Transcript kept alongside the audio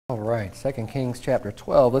All right, 2 Kings chapter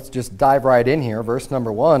 12. Let's just dive right in here. Verse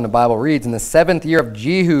number 1, the Bible reads, "In the 7th year of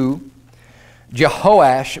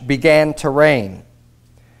Jehoash began to reign.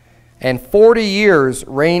 And 40 years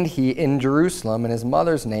reigned he in Jerusalem, and his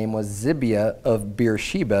mother's name was Zibiah of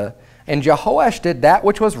Beersheba. And Jehoash did that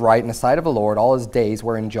which was right in the sight of the Lord all his days,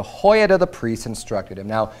 wherein Jehoiada the priest instructed him."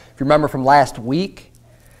 Now, if you remember from last week,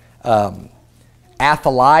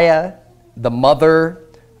 Athaliah, the mother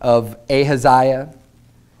of Ahaziah,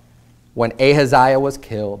 when Ahaziah was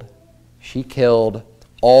killed, she killed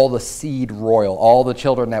all the seed royal, all the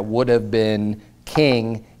children that would have been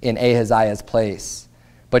king in Ahaziah's place.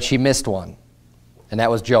 But she missed one, and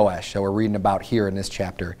that was Joash, that we're reading about here in this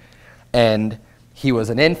chapter. And he was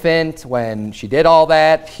an infant when she did all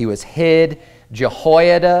that. He was hid.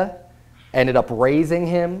 Jehoiada ended up raising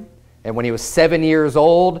him. And when he was 7 years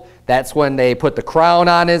old, that's when they put the crown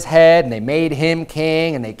on his head and they made him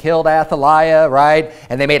king and they killed Athaliah, right?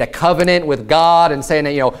 And they made a covenant with God and saying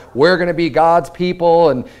that, we're going to be God's people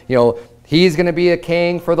and, he's going to be a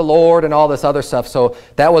king for the Lord and all this other stuff. So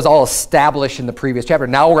that was all established in the previous chapter.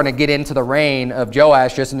 Now we're going to get into the reign of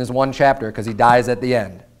Joash just in this one chapter because he dies at the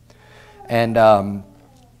end. And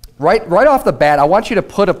right off the bat, I want you to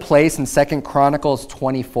put a place in 2 Chronicles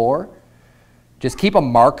 24. Just keep a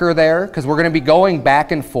marker there because we're going to be going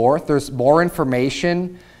back and forth. There's more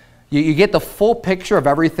information. You get the full picture of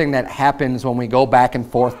everything that happens when we go back and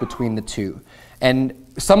forth between the two. And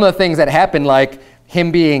some of the things that happen, like him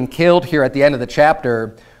being killed here at the end of the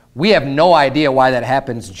chapter, we have no idea why that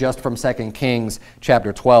happens just from 2 Kings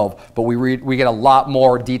chapter 12. But we get a lot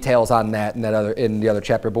more details on that in the other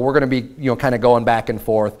chapter. But we're going to be kind of going back and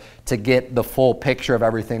forth to get the full picture of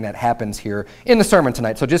everything that happens here in the sermon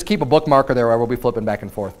tonight. So just keep a bookmarker there where we'll be flipping back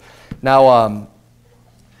and forth. Now,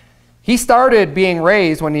 he started being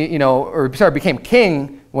raised when became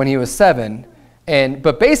king when he was 7.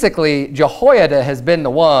 But basically, Jehoiada has been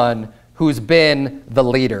the one who's been the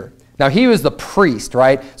leader. Now, he was the priest,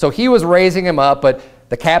 right? So he was raising him up, but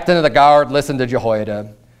the captain of the guard listened to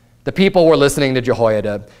Jehoiada. The people were listening to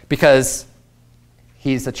Jehoiada because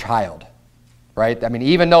he's a child, right? I mean,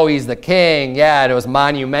 even though he's the king, yeah, it was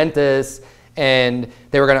monumentous, and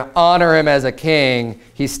they were going to honor him as a king,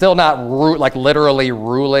 he's still not literally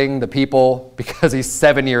ruling the people because he's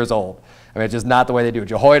 7 years old. I mean, it's just not the way they do it.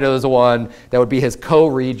 Jehoiada was the one that would be his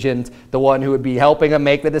co-regent, the one who would be helping him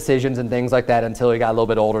make the decisions and things like that until he got a little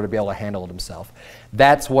bit older to be able to handle it himself.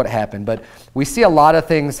 That's what happened. But we see a lot of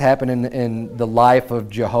things happen in the life of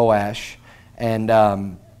Jehoash.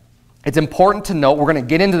 And it's important to note, we're going to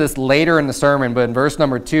get into this later in the sermon, but in verse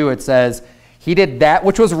number 2 it says, "He did that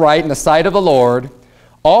which was right in the sight of the Lord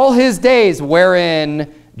all his days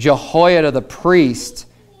wherein Jehoiada the priest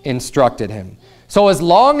instructed him." So as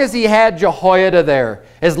long as he had Jehoiada there,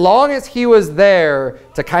 as long as he was there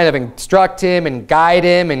to kind of instruct him and guide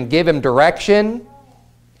him and give him direction,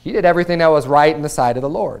 he did everything that was right in the sight of the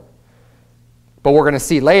Lord. But we're going to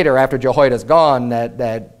see later, after Jehoiada's gone,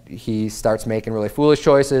 that he starts making really foolish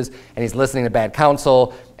choices, and he's listening to bad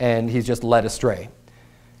counsel, and he's just led astray.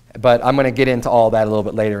 But I'm going to get into all that a little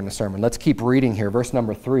bit later in the sermon. Let's keep reading here. Verse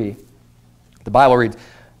number 3. The Bible reads,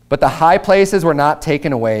 "But the high places were not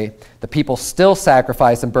taken away. The people still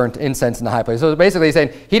sacrificed and burnt incense in the high places." So basically he's saying,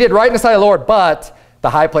 he did right in the sight of the Lord, but the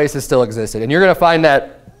high places still existed. And you're going to find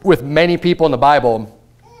that with many people in the Bible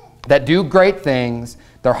that do great things,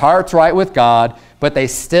 their heart's right with God, but they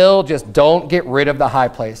still just don't get rid of the high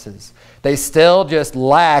places. They still just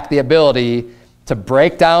lack the ability to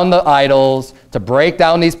break down the idols, to break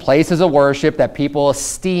down these places of worship that people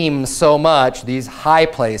esteem so much, these high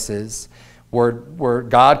places, where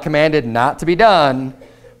God commanded not to be done.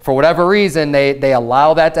 For whatever reason, they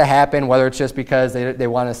allow that to happen, whether it's just because they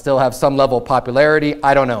want to still have some level of popularity,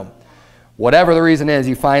 I don't know. Whatever the reason is,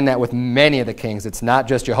 you find that with many of the kings. It's not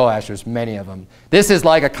just Jehoash, there's many of them. This is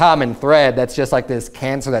like a common thread that's just like this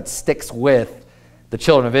cancer that sticks with the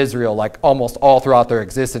children of Israel, like almost all throughout their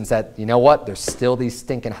existence, that, there's still these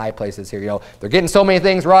stinking high places here. They're getting so many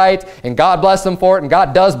things right, and God bless them for it, and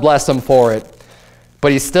God does bless them for it.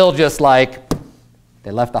 But he's still just like, they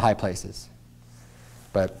left the high places.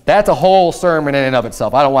 But that's a whole sermon in and of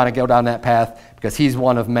itself. I don't want to go down that path because he's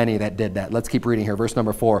one of many that did that. Let's keep reading here. Verse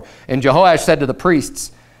number 4. "And Jehoash said to the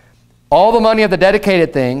priests, all the money of the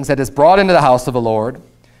dedicated things that is brought into the house of the Lord,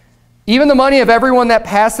 even the money of everyone that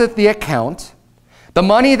passeth the account, the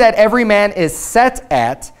money that every man is set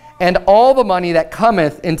at, and all the money that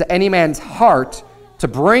cometh into any man's heart to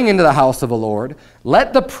bring into the house of the Lord,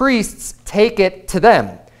 let the priests take it to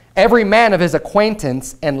them, every man of his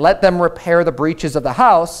acquaintance, and let them repair the breaches of the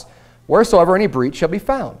house, wheresoever any breach shall be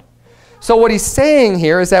found. So what he's saying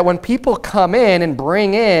here is that when people come in and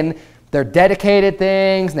bring in their dedicated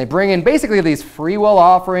things, and they bring in basically these free will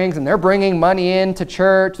offerings, and they're bringing money into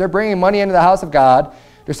church, they're bringing money into the house of God,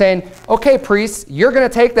 they're saying, okay, priests, you're going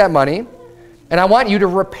to take that money, and I want you to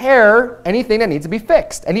repair anything that needs to be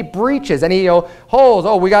fixed, any breaches, any holes.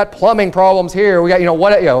 Oh, we got plumbing problems here. We got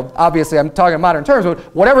obviously I'm talking in modern terms, but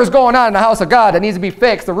whatever's going on in the house of God that needs to be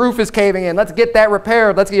fixed. The roof is caving in. Let's get that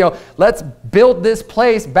repaired. Let's build this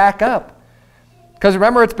place back up. Because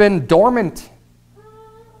remember, it's been dormant.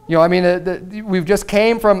 We've just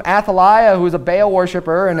came from Athaliah, who's a Baal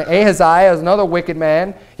worshiper, and Ahaziah is another wicked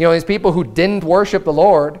man. These people who didn't worship the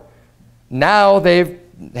Lord. Now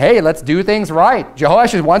hey, let's do things right.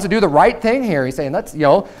 Jehoash wants to do the right thing here. He's saying,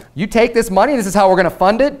 you take this money, this is how we're going to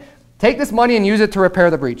fund it. Take this money and use it to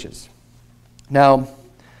repair the breaches. Now,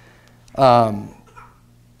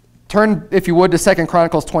 turn, if you would, to 2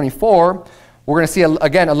 Chronicles 24. We're going to see,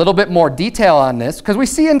 again, a little bit more detail on this, because we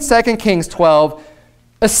see in 2 Kings 12,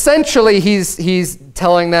 essentially he's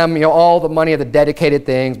telling them, all the money of the dedicated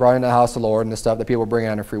things brought into the house of the Lord and the stuff that people bring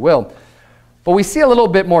under free will. But we see a little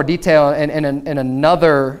bit more detail, and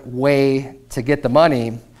another way to get the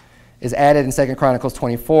money is added in 2 Chronicles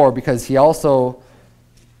 24, because he also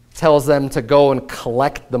tells them to go and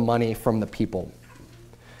collect the money from the people.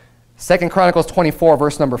 2 Chronicles 24,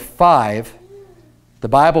 verse number 5, the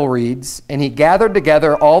Bible reads, "And he gathered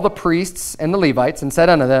together all the priests and the Levites, and said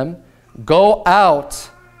unto them, Go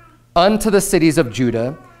out unto the cities of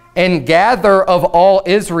Judah, and gather of all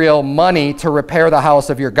Israel money to repair the house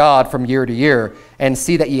of your God from year to year, and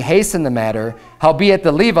see that ye hasten the matter. Howbeit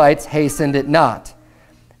the Levites hastened it not.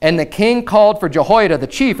 And the king called for Jehoiada the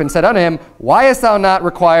chief, and said unto him, Why hast thou not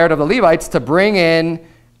required of the Levites to bring in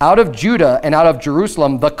out of Judah and out of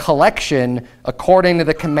Jerusalem the collection according to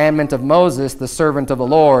the commandment of Moses, the servant of the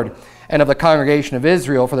Lord, and of the congregation of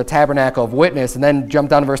Israel for the tabernacle of witness?" And then jump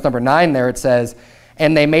down to verse number 9 there, it says,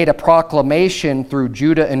 "And they made a proclamation through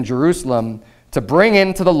Judah and Jerusalem to bring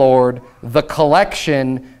into the Lord the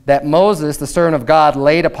collection that Moses, the servant of God,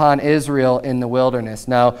 laid upon Israel in the wilderness."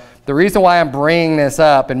 Now, the reason why I'm bringing this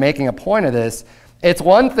up and making a point of this, it's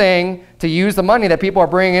one thing to use the money that people are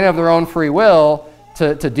bringing in of their own free will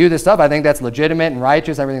to do this stuff. I think that's legitimate and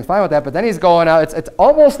righteous. Everything's fine with that. But then he's going out. It's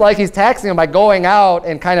almost like he's taxing them by going out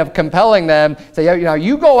and kind of compelling them. Say,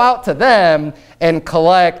 you go out to them and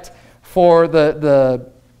collect for the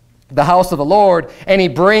house of the Lord. And he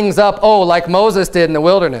brings up, like Moses did in the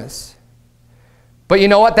wilderness. But you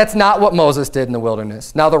know what? That's not what Moses did in the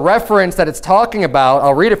wilderness. Now, the reference that it's talking about,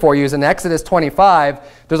 I'll read it for you, is in Exodus 25.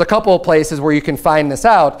 There's a couple of places where you can find this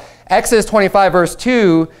out. Exodus 25, verse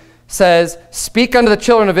 2 says, "Speak unto the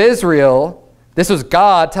children of Israel," this was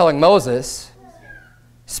God telling Moses,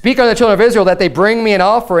 "Speak unto the children of Israel that they bring me an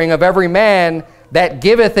offering of every man that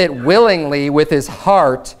giveth it willingly with his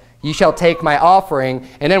heart. Ye shall take my offering."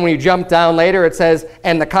 And then when you jump down later, it says,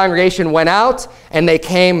 "And the congregation went out, and they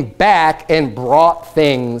came back and brought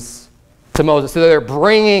things to Moses." So they're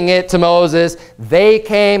bringing it to Moses. They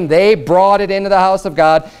came, they brought it into the house of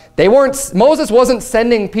God. Moses wasn't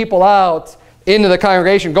sending people out into the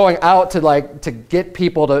congregation, going out to get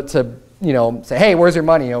people to say, "Hey, where's your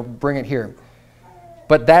money? Bring it here."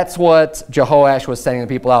 But that's what Jehoash was sending the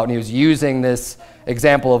people out, and he was using this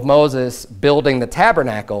example of Moses building the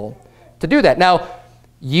tabernacle to do that. Now,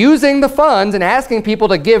 using the funds and asking people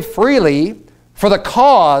to give freely for the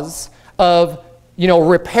cause of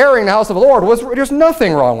repairing the house of the Lord, there's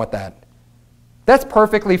nothing wrong with that. That's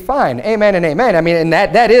perfectly fine. Amen and amen. I mean, and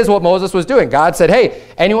that is what Moses was doing. God said, hey,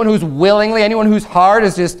 anyone who's willingly, anyone whose heart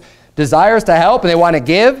is just desires to help and they want to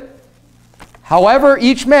give, however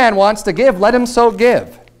each man wants to give, let him so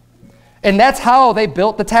give. And that's how they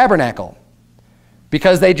built the tabernacle.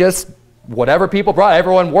 Because whatever people brought,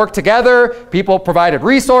 everyone worked together, people provided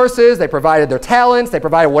resources, they provided their talents, they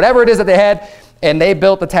provided whatever it is that they had, and they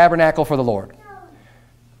built the tabernacle for the Lord.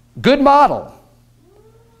 Good model.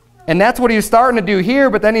 And that's what he's starting to do here,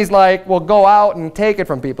 but then he's like, well, go out and take it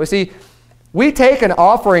from people. See, we take an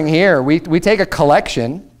offering here. We take a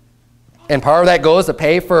collection, and part of that goes to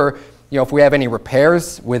pay for, if we have any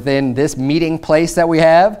repairs within this meeting place that we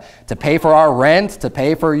have, to pay for our rent, to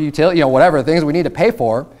pay for utility, whatever things we need to pay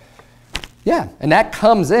for. Yeah, and that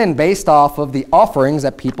comes in based off of the offerings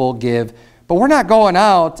that people give. But we're not going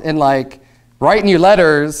out and writing you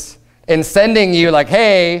letters and sending you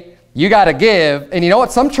hey, you got to give. And you know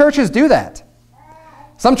what? Some churches do that.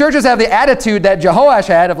 Some churches have the attitude that Jehoash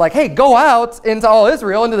had of hey, go out into all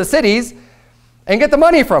Israel, into the cities, and get the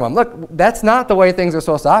money from them. Look, that's not the way things are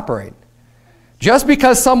supposed to operate. Just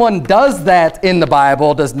because someone does that in the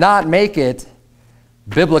Bible does not make it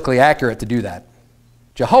biblically accurate to do that.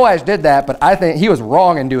 Jehoash did that, but I think he was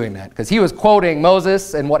wrong in doing that because he was quoting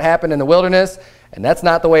Moses and what happened in the wilderness, and that's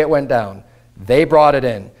not the way it went down. They brought it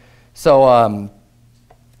in. So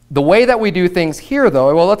the way that we do things here,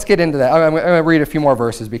 though, well, let's get into that. I'm going to read a few more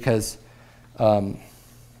verses because I'm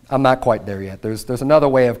not quite there yet. There's another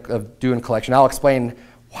way of doing collection. I'll explain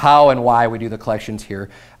how and why we do the collections here.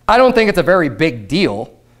 I don't think it's a very big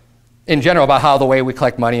deal in general about how the way we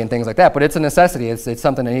collect money and things like that, but it's a necessity. It's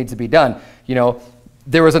something that needs to be done. You know,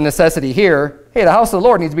 there was a necessity here. Hey, the house of the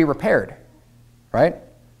Lord needs to be repaired, right?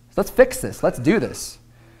 So let's fix this. Let's do this.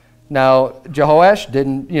 Now, Jehoash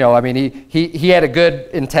didn't, you know, I mean, he had a good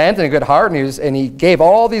intent and a good heart, and he gave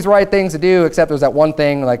all these right things to do, except there was that one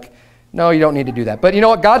thing, like, no, you don't need to do that. But you know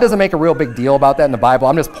what? God doesn't make a real big deal about that in the Bible.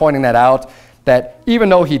 I'm just pointing that out, that even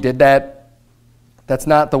though he did that, that's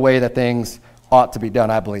not the way that things ought to be done,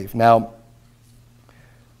 I believe. Now,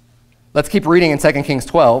 let's keep reading in 2 Kings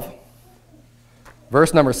 12.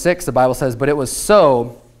 Verse number 6, the Bible says, "But it was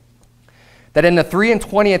so that in the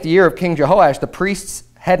 23rd year of King Jehoash, the priests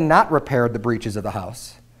had not repaired the breaches of the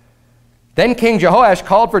house. Then King Jehoash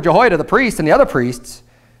called for Jehoiada the priest and the other priests,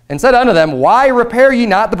 and said unto them, Why repair ye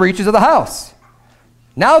not the breaches of the house?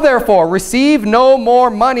 Now therefore receive no more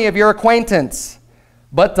money of your acquaintance,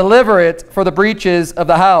 but deliver it for the breaches of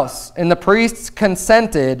the house. And the priests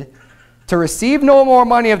consented to receive no more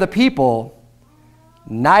money of the people,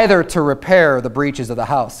 neither to repair the breaches of the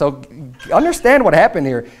house." So understand what happened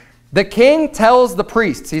here. The king tells the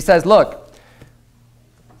priests, he says, look,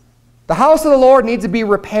 the house of the Lord needs to be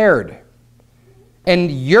repaired,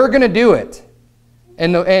 and you're going to do it.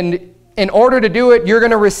 And in order to do it, you're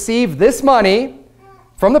going to receive this money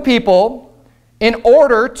from the people in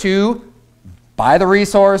order to buy the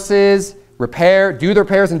resources, repair, do the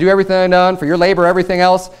repairs, and do everything done for your labor, everything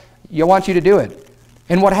else. I want you to do it.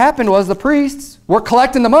 And what happened was the priests were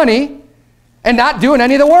collecting the money and not doing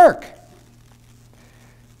any of the work.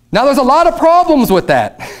 Now, there's a lot of problems with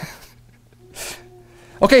that.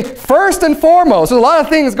 Okay, first and foremost, there's a lot of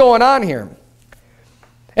things going on here.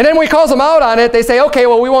 And then when he calls them out on it, they say, okay,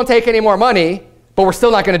 well, we won't take any more money, but we're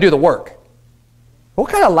still not going to do the work. What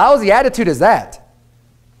kind of lousy attitude is that?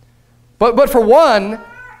 But for one,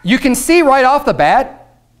 you can see right off the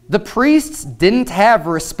bat, the priests didn't have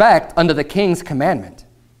respect under the king's commandment.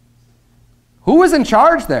 Who was in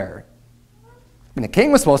charge there? I mean, the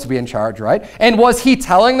king was supposed to be in charge, right? And was he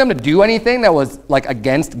telling them to do anything that was like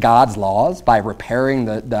against God's laws by repairing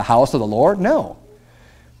the house of the Lord? No.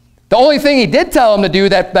 The only thing he did tell them to do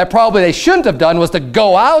that probably they shouldn't have done was to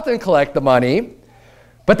go out and collect the money.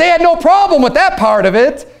 But they had no problem with that part of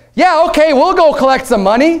it. Yeah, okay, we'll go collect some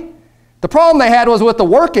money. The problem they had was with the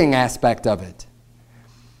working aspect of it.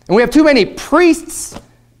 And we have too many priests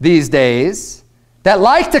these days that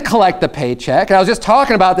like to collect the paycheck. And I was just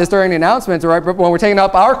talking about this during the announcements, right, when we're taking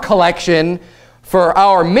up our collection for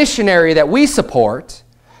our missionary that we support.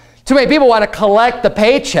 Too many people want to collect the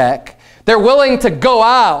paycheck. They're willing to go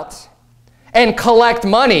out and collect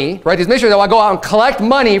money, right? These missionaries want to go out and collect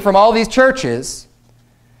money from all these churches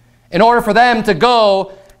in order for them to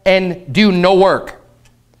go and do no work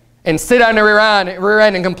and sit on the rear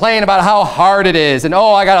end and complain about how hard it is. And,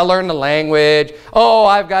 oh, I got to learn the language. Oh,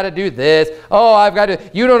 I've got to do this. Oh,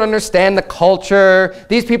 you don't understand the culture.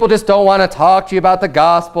 These people just don't want to talk to you about the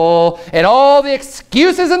gospel. And all the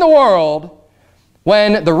excuses in the world,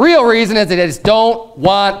 when the real reason is that they just don't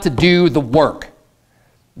want to do the work.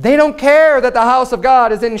 They don't care that the house of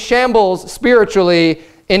God is in shambles spiritually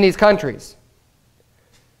in these countries.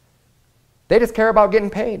 They just care about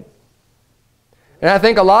getting paid. And I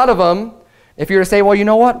think a lot of them, if you're to say, well, you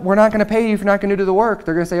know what, we're not going to pay you if you're not going to do the work,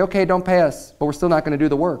 they're going to say, okay, don't pay us, but we're still not going to do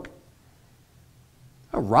the work.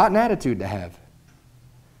 A rotten attitude to have.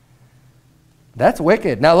 That's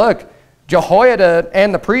wicked. Now look, Jehoiada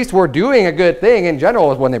and the priests were doing a good thing in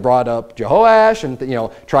general when they brought up Jehoash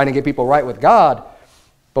and trying to get people right with God.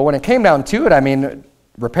 But when it came down to it, I mean,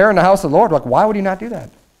 repairing the house of the Lord, like, why would he not do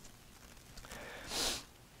that?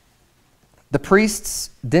 The priests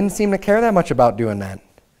didn't seem to care that much about doing that.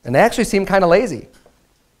 And they actually seemed kind of lazy.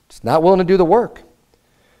 Just not willing to do the work.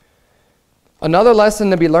 Another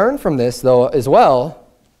lesson to be learned from this, though, as well,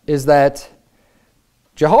 is that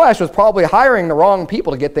Jehoash was probably hiring the wrong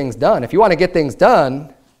people to get things done. If you want to get things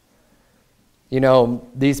done,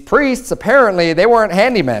 these priests, apparently, they weren't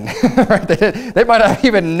handymen. Right? They might not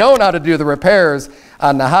even known how to do the repairs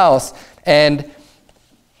on the house. And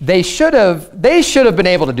they should have been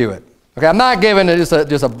able to do it. Okay, I'm not giving just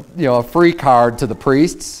a free card to the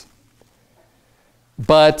priests.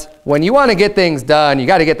 But when you want to get things done, you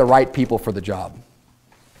got to get the right people for the job.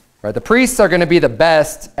 Right? The priests are going to be the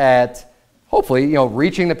best at hopefully,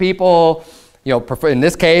 reaching the people, in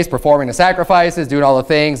this case, performing the sacrifices, doing all the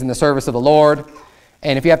things in the service of the Lord.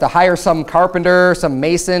 And if you have to hire some carpenter, some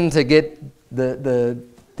mason to get the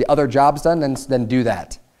other jobs done, then do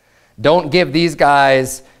that. Don't give these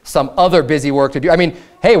guys some other busy work to do. I mean,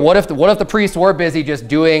 hey, what if the priests were busy just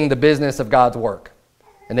doing the business of God's work,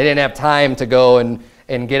 and they didn't have time to go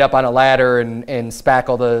and get up on a ladder and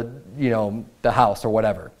spackle the house or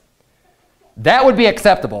whatever? That would be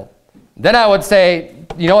acceptable. Then I would say,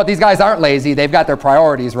 you know what, these guys aren't lazy. They've got their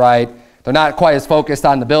priorities right. They're not quite as focused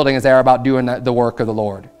on the building as they are about doing the work of the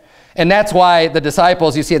Lord. And that's why the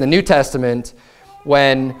disciples, you see in the New Testament,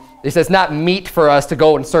 when it says not meet for us to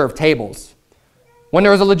go and serve tables. When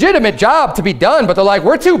there was a legitimate job to be done, but they're like,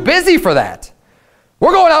 we're too busy for that.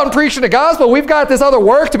 We're going out and preaching the gospel. We've got this other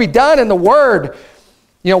work to be done in the Word.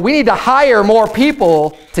 We need to hire more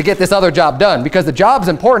people to get this other job done because the job's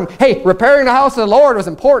important. Hey, repairing the house of the Lord was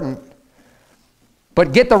important.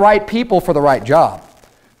 But get the right people for the right job.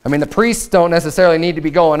 I mean, the priests don't necessarily need to be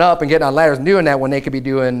going up and getting on ladders and doing that when they could be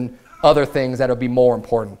doing other things that would be more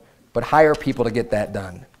important. But hire people to get that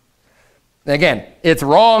done. And again, it's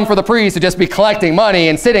wrong for the priest to just be collecting money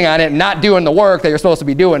and sitting on it and not doing the work that you're supposed to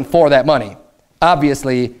be doing for that money.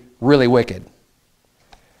 Obviously, really wicked.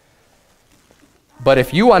 But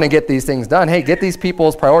if you want to get these things done, hey, get these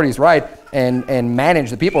people's priorities right and manage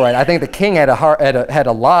the people right. I think the king had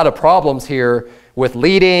a lot of problems here with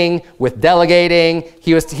leading, with delegating.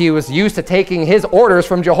 He was used to taking his orders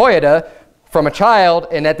from Jehoiada from a child,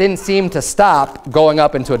 and that didn't seem to stop going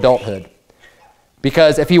up into adulthood.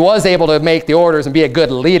 Because if he was able to make the orders and be a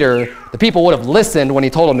good leader, the people would have listened when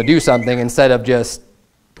he told them to do something instead of just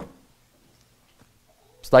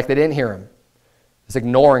like they didn't hear him. Just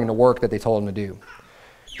ignoring the work that they told him to do.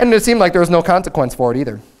 And it seemed like there was no consequence for it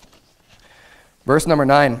either. Verse number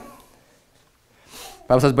 9. The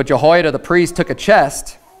Bible says, but Jehoiada the priest took a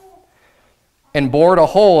chest and bored a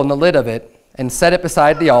hole in the lid of it and set it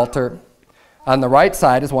beside the altar on the right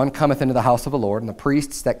side as one cometh into the house of the Lord. And the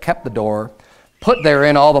priests that kept the door put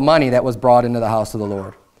therein all the money that was brought into the house of the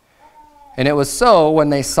Lord. And it was so, when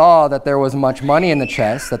they saw that there was much money in the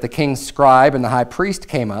chest, that the king's scribe and the high priest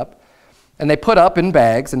came up, and they put up in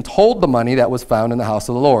bags and told the money that was found in the house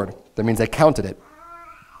of the Lord. That means they counted it.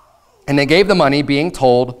 And they gave the money, being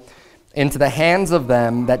told, into the hands of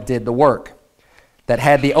them that did the work, that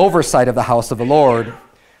had the oversight of the house of the Lord.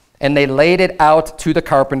 And they laid it out to the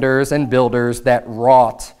carpenters and builders that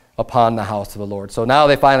wrought upon the house of the Lord. So now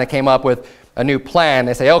they finally came up with a new plan.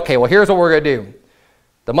 They say, okay, well, here's what we're going to do.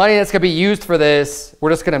 The money that's going to be used for this,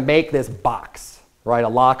 we're just going to make this box, right, a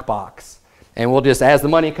lock box. And we'll just, as the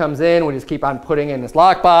money comes in, we'll just keep on putting in this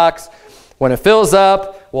lock box. When it fills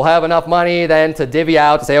up, we'll have enough money then to divvy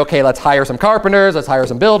out to say, okay, let's hire some carpenters, let's hire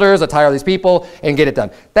some builders, let's hire these people and get it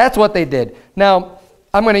done. That's what they did. Now,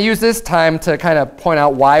 I'm going to use this time to kind of point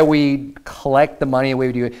out why we collect the money the way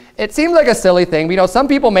we do it. It seems like a silly thing, but some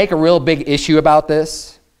people make a real big issue about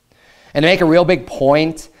this. And they make a real big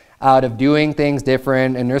point out of doing things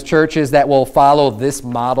different. And there's churches that will follow this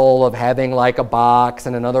model of having like a box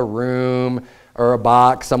in another room or a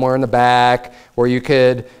box somewhere in the back where you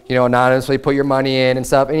could, anonymously put your money in and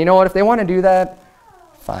stuff. And you know what? If they want to do that,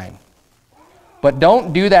 fine. But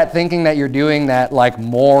don't do that thinking that you're doing that like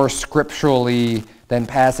more scripturally than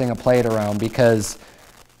passing a plate around, because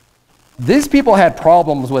these people had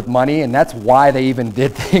problems with money, and that's why they even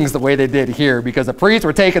did things the way they did here, because the priests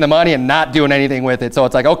were taking the money and not doing anything with it. So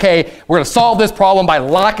it's like, okay, we're going to solve this problem by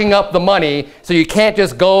locking up the money so you can't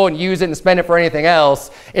just go and use it and spend it for anything else,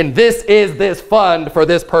 and this is this fund for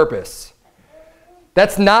this purpose.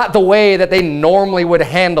 That's not the way that they normally would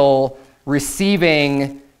handle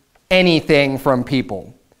receiving anything from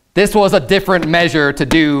people. This was a different measure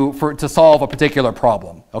to solve a particular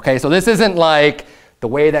problem. Okay, so this isn't like the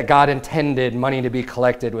way that God intended money to be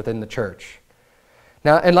collected within the church.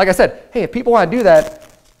 Now, and like I said, hey, if people want to do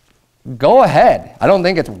that, go ahead. I don't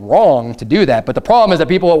think it's wrong to do that. But the problem is that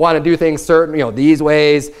people want to do things certain, these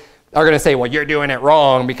ways are going to say, well, you're doing it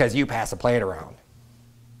wrong because you pass a plate around.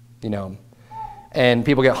 And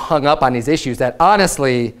people get hung up on these issues that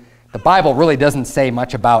honestly, the Bible really doesn't say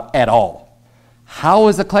much about at all. How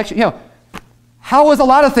is the collection, how is a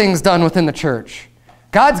lot of things done within the church?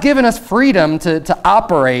 God's given us freedom to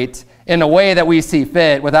operate in a way that we see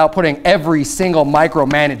fit without putting every single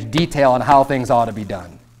micromanaged detail on how things ought to be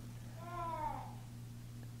done.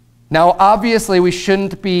 Now, obviously, we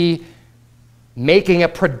shouldn't be making a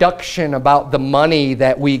production about the money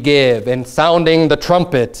that we give and sounding the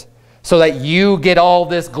trumpet so that you get all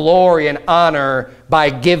this glory and honor by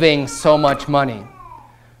giving so much money.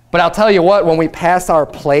 But I'll tell you what, when we pass our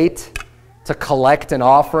plate to collect an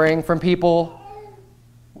offering from people,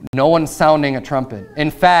 No one's sounding a trumpet.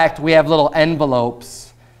 In fact, we have little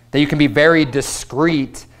envelopes that you can be very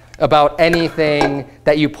discreet about anything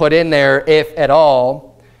that you put in there, if at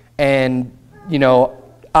all. And, you know,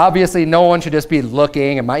 obviously no one should just be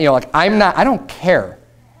looking. And you know, like, I don't care.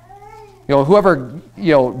 You know, whoever,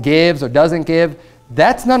 you know, gives or doesn't give,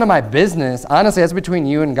 that's none of my business. Honestly, that's between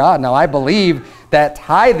you and God. Now, I believe that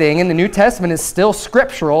tithing in the New Testament is still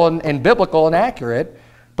scriptural and biblical and accurate.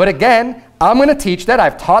 But again, I'm going to teach that.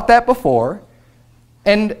 I've taught that before.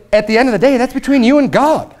 And at the end of the day, that's between you and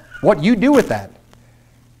God, what you do with that.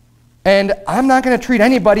 And I'm not going to treat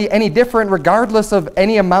anybody any different regardless of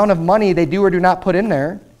any amount of money they do or do not put in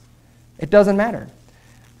there. It doesn't matter.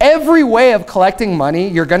 Every way of collecting money,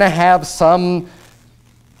 you're going to have some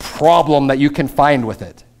problem that you can find with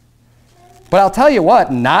it. But I'll tell you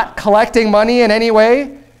what, not collecting money in any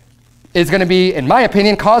way is going to be, in my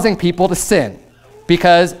opinion, causing people to sin.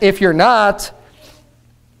 Because if you're not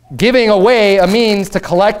giving away a means to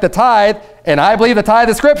collect the tithe, and I believe the tithe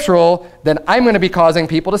is scriptural, then I'm going to be causing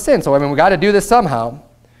people to sin. So, I mean, we got to do this somehow.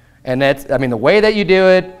 And that's, I mean, the way that you do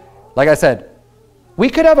it, like I said, we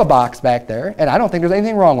could have a box back there, and I don't think there's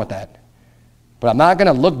anything wrong with that. But I'm not going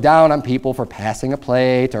to look down on people for passing a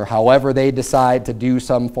plate or however they decide to do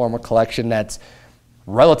some form of collection that's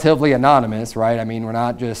relatively anonymous, right? I mean, we're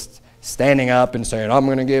not just standing up and saying, I'm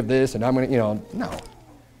going to give this and I'm going to, you know, no.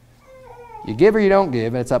 You give or you don't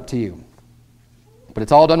give, and it's up to you. But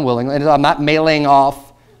it's all done willingly. And I'm not mailing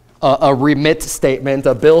off a remit statement,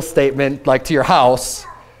 a bill statement, like to your house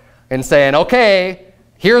and saying, okay,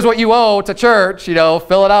 here's what you owe to church, you know,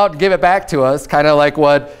 fill it out and give it back to us. Kind of like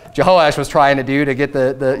what Jehoash was trying to do to get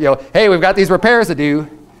the you know, hey, we've got these repairs to do.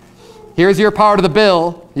 Here's your part of the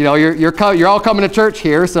bill. You know, you're all coming to church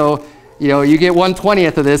here, so you know, you get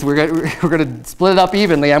 1/20th of this. We're going to split it up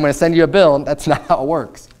evenly. I'm going to send you a bill. And that's not how it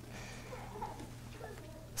works.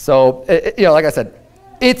 So, you know, like I said,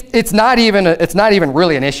 it's not even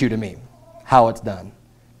really an issue to me how it's done.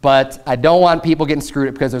 But I don't want people getting screwed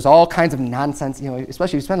up because there's all kinds of nonsense. You know,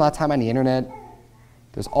 especially if you spend a lot of time on the internet,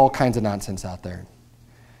 there's all kinds of nonsense out there,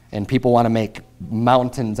 and people want to make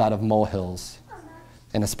mountains out of molehills,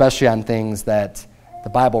 and especially on things that the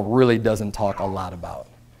Bible really doesn't talk a lot about.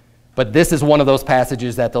 But this is one of those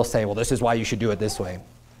passages that they'll say, well, this is why you should do it this way.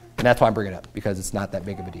 And that's why I'm bringing it up, because it's not that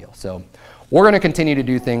big of a deal. So we're going to continue to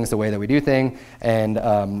do things the way that we do things, and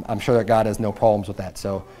I'm sure that God has no problems with that.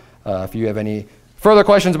 So if you have any further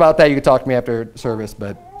questions about that, you can talk to me after service,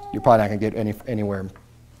 but you're probably not going to get anywhere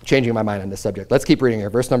changing my mind on this subject. Let's keep reading here.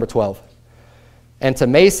 Verse number 12. And to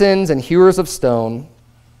masons and hewers of stone.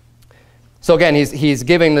 So again, he's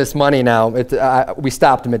giving this money now. We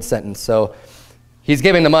stopped mid-sentence. So he's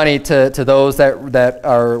giving the money to those that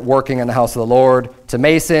are working in the house of the Lord, to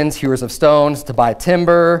masons, hewers of stones, to buy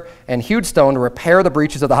timber and hewed stone to repair the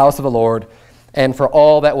breaches of the house of the Lord, and for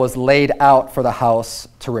all that was laid out for the house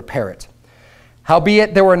to repair it.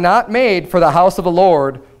 Howbeit there were not made for the house of the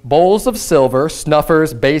Lord bowls of silver,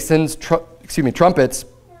 snuffers, basins, trumpets,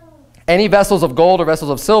 any vessels of gold or vessels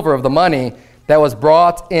of silver of the money that was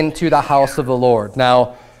brought into the house of the Lord.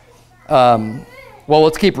 Now, well,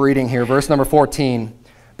 let's keep reading here. Verse number 14.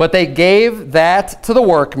 But they gave that to the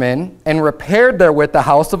workmen and repaired therewith the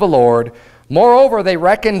house of the Lord. Moreover, they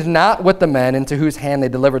reckoned not with the men into whose hand they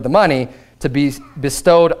delivered the money to be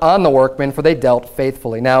bestowed on the workmen, for they dealt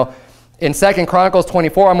faithfully. Now, in 2 Chronicles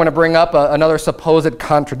 24, I'm going to bring up another supposed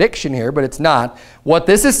contradiction here, but it's not. What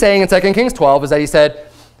this is saying in 2 Kings 12 is that he said,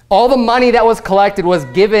 all the money that was collected was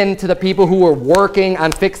given to the people who were working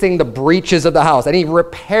on fixing the breaches of the house, any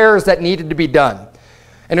repairs that needed to be done.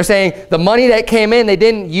 And they're saying the money that came in, they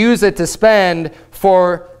didn't use it to spend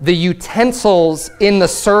for the utensils in the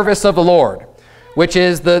service of the Lord, which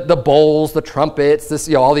is the bowls, the trumpets,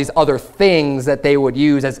 all these other things that they would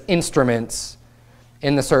use as instruments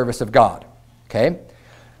in the service of God. Okay?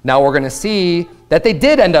 Now we're going to see that they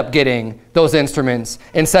did end up getting those instruments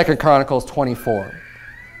in 2 Chronicles 24.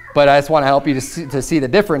 But I just want to help you to see the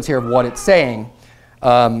difference here of what it's saying.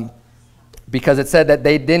 Because it said that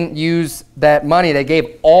they didn't use that money. They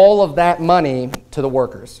gave all of that money to the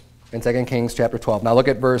workers in 2 Kings chapter 12. Now look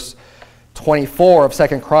at verse 24 of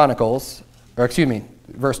 2 Chronicles, or excuse me,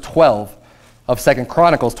 verse 12 of 2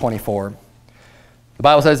 Chronicles 24. The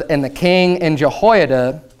Bible says, and the king and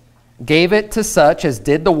Jehoiada gave it to such as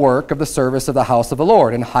did the work of the service of the house of the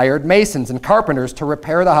Lord, and hired masons and carpenters to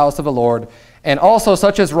repair the house of the Lord, and also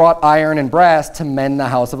such as wrought iron and brass to mend the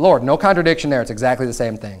house of the Lord. No contradiction there. It's exactly the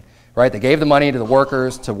same thing. Right? They gave the money to the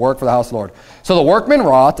workers to work for the house of the Lord. So the workmen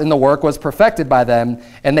wrought, and the work was perfected by them,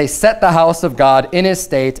 and they set the house of God in his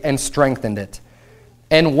state and strengthened it.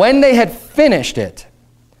 And when they had finished it,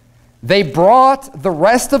 They brought the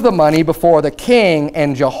rest of the money before the king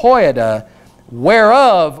and Jehoiada,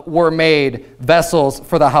 whereof were made vessels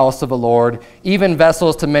for the house of the Lord, even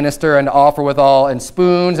vessels to minister and to offer withal, and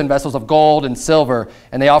spoons and vessels of gold and silver.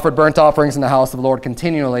 And they offered burnt offerings in the house of the Lord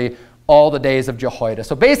continually all the days of Jehoiada.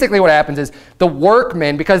 So basically what happens is the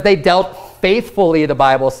workmen, because they dealt faithfully, the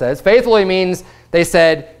Bible says. Faithfully means they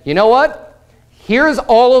said, you know what? Here's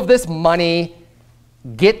all of this money.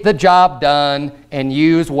 Get the job done and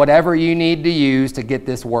use whatever you need to use to get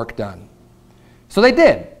this work done. So they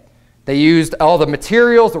did. They used all the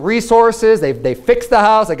materials, the resources. They fixed the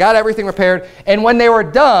house. They got everything repaired. And when they were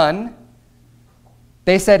done,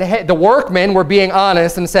 they said, hey, the workmen were being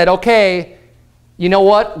honest and said, okay, you know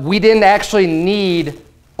what? We didn't actually need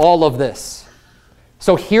all of this.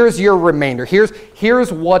 So here's your remainder.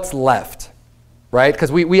 Here's what's left, right?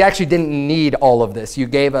 Because we actually didn't need all of this. You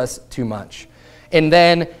gave us too much. And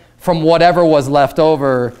then from whatever was left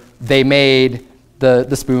over, they made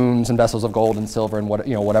the spoons and vessels of gold and silver and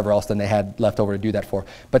whatever else then they had left over to do that for.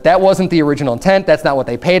 But that wasn't the original intent. That's not what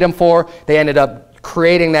they paid them for. They ended up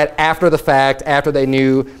creating that after the fact, after they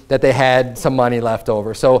knew that they had some money left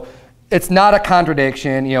over. So it's not a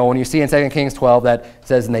contradiction. When you see in 2 Kings 12 that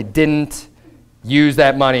says, and they didn't use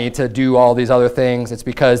that money to do all these other things, it's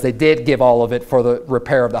because they did give all of it for the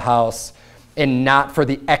repair of the house and not for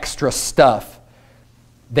the extra stuff.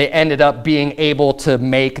 They ended up being able to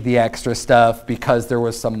make the extra stuff because there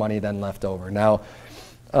was some money then left over. Now,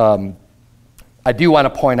 I do want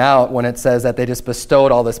to point out when it says that they just bestowed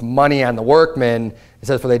all this money on the workmen, it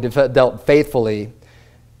says, for they dealt faithfully.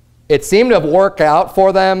 It seemed to have worked out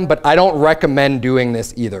for them, but I don't recommend doing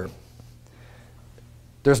this either.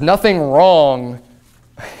 There's nothing wrong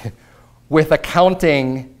with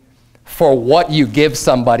accounting for what you give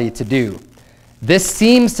somebody to do. This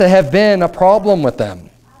seems to have been a problem with them.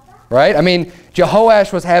 Right? I mean,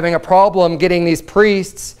 Joash was having a problem getting these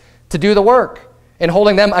priests to do the work and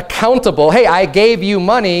holding them accountable. Hey, I gave you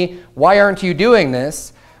money. Why aren't you doing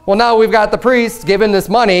this? Well, now we've got the priests giving this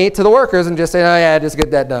money to the workers and just saying, oh, yeah, just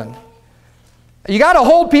get that done. You got to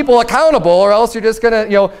hold people accountable or else you're just going to,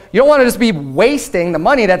 you don't want to just be wasting the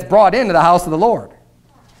money that's brought into the house of the Lord.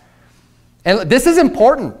 And this is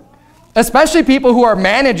important, especially people who are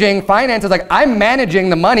managing finances. Like, I'm managing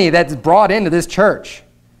the money that's brought into this church.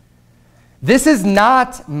 This is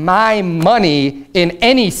not my money in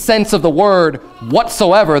any sense of the word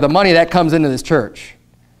whatsoever, the money that comes into this church.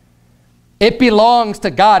 It belongs to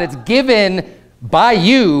God. It's given by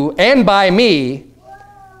you and by me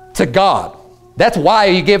to God. That's why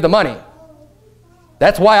you give the money.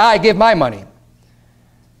 That's why I give my money.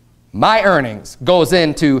 My earnings goes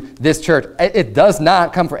into this church. It does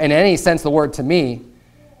not come from, in any sense of the word, to me.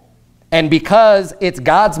 And because it's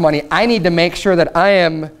God's money, I need to make sure that I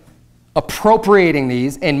am appropriating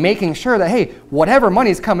these and making sure that, hey, whatever money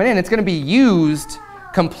is coming in, it's going to be used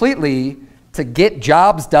completely to get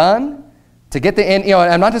jobs done, to get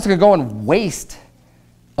I'm not just going to go and waste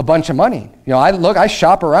a bunch of money. I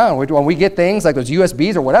shop around. When we get things like those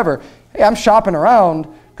USBs or whatever, hey, I'm shopping around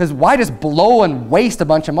because why just blow and waste a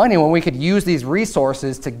bunch of money when we could use these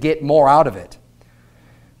resources to get more out of it?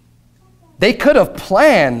 They could have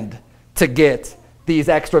planned to get these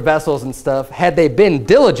extra vessels and stuff had they been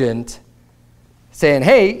diligent, saying,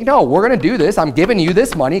 hey, we're going to do this. I'm giving you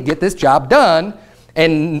this money. Get this job done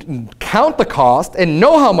and count the cost and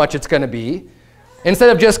know how much it's going to be. Instead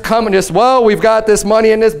of just coming, well, we've got this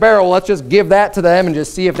money in this barrel. Let's just give that to them and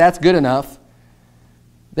just see if that's good enough.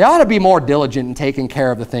 They ought to be more diligent in taking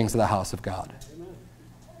care of the things of the house of God. Amen.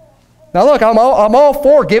 Now, look, I'm all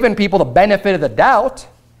for giving people the benefit of the doubt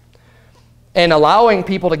and allowing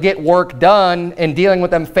people to get work done and dealing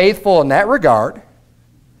with them faithful in that regard.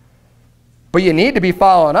 But you need to be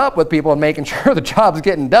following up with people and making sure the job's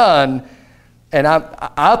getting done. And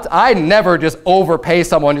I never just overpay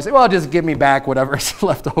someone and say, well, just give me back whatever's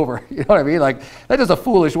left over. You know what I mean? Like, that's just a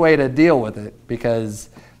foolish way to deal with it, because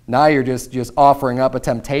now you're just offering up a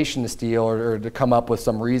temptation to steal or to come up with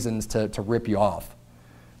some reasons to rip you off.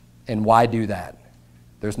 And why do that?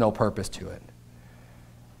 There's no purpose to it.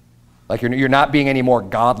 Like, you're not being any more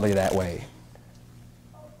godly that way.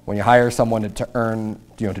 When you hire someone to earn,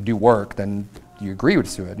 to do work, then you agree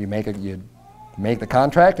to it. You make the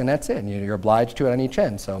contract, and that's it. And you're obliged to it on each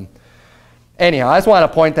end. So, anyhow, I just want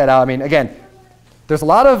to point that out. I mean, again, there's a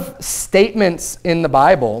lot of statements in the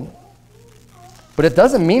Bible, but it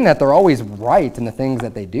doesn't mean that they're always right in the things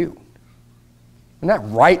that they do. They're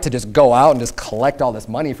not right to just go out and just collect all this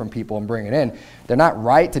money from people and bring it in. They're not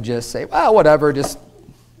right to just say, well, whatever, just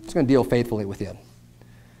going to deal faithfully with you.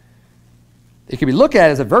 It can be looked at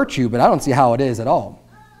as a virtue, but I don't see how it is at all.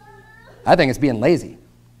 I think it's being lazy.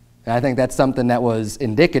 And I think that's something that was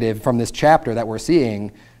indicative from this chapter that we're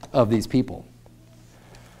seeing of these people.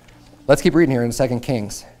 Let's keep reading here in 2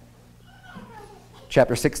 Kings,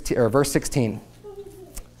 chapter 16, or verse 16.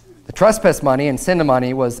 The trespass money and sin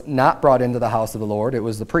money was not brought into the house of the Lord. It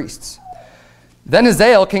was the priests. Then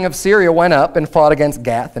Hazael, king of Syria, went up and fought against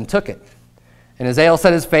Gath and took it. And Hazael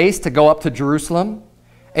set his face to go up to Jerusalem.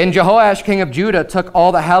 And Jehoash, king of Judah, took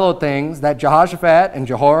all the hallowed things that Jehoshaphat and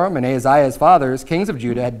Jehoram and Ahaziah, his fathers, kings of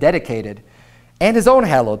Judah, had dedicated, and his own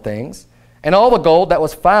hallowed things, and all the gold that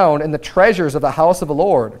was found in the treasures of the house of the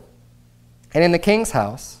Lord, and in the king's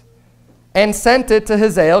house, and sent it to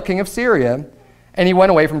Hazael, king of Syria, and he went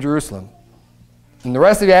away from Jerusalem. And the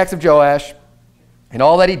rest of the acts of Joash, and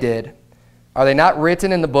all that he did, are they not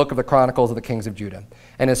written in the book of the Chronicles of the kings of Judah?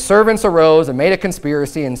 And his servants arose and made a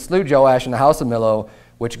conspiracy and slew Joash in the house of Millo,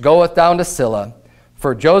 which goeth down to Silla.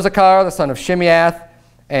 For Josachar, the son of Shimeath,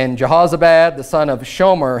 and Jehozabad, the son of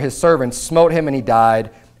Shomer, his servant, smote him, and he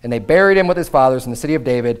died. And they buried him with his fathers in the city of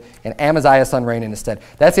David, and Amaziah's son reigned in his stead.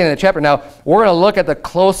 That's the end of the chapter. Now, we're going to look at the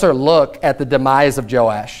closer look at the demise of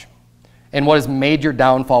Joash and what his major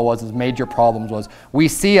downfall was, his major problems was. We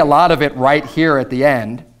see a lot of it right here at the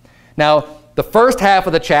end. Now, the first half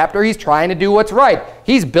of the chapter, he's trying to do what's right.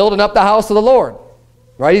 He's building up the house of the Lord,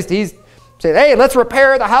 right? He's saying, hey, let's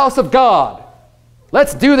repair the house of God.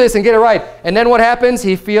 Let's do this and get it right. And then what happens?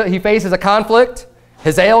 He faces a conflict.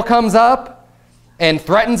 Hazael comes up and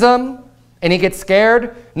threatens him, and he gets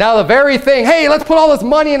scared. Now the very thing, hey, let's put all this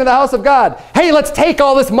money into the house of God. Hey, let's take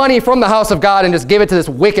all this money from the house of God and just give it to this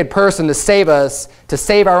wicked person to save us, to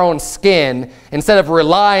save our own skin, instead of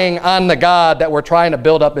relying on the God that we're trying to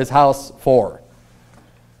build up his house for.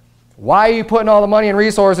 Why are you putting all the money and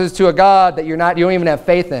resources to a God that you don't even have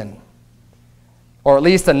faith in? Or at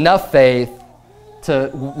least enough faith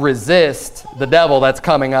to resist the devil that's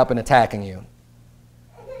coming up and attacking you.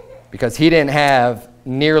 Because he didn't have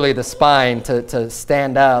nearly the spine to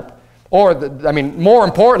stand up, or, more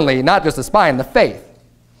importantly, not just the spine, the faith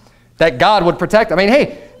that God would protect.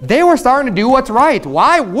 Hey, they were starting to do what's right.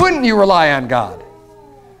 Why wouldn't you rely on God?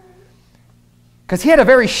 Because he had a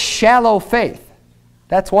very shallow faith.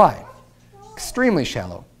 That's why. Extremely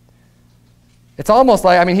shallow. It's almost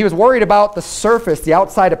like, he was worried about the surface, the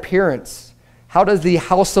outside appearance. How does the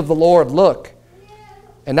house of the Lord look?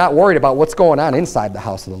 And not worried about what's going on inside the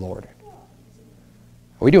house of the Lord.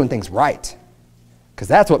 Are we doing things right? Because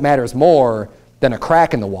that's what matters more than a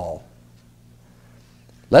crack in the wall.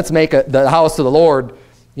 Let's make the house of the Lord,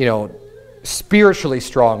 spiritually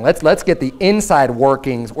strong. Let's get the inside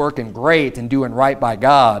workings working great and doing right by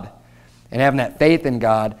God and having that faith in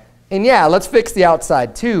God. And yeah, let's fix the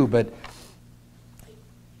outside too, but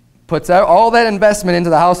puts out all that investment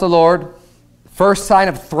into the house of the Lord. First sign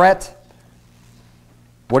of threat.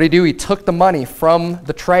 What did he do? He took the money from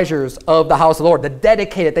the treasures of the house of the Lord, the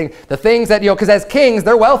dedicated things, the things that, because as kings,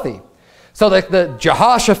 they're wealthy. So the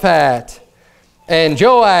Jehoshaphat and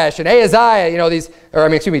Joash and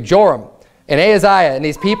Ahaziah, Joram and Ahaziah and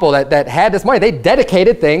these people that had this money, they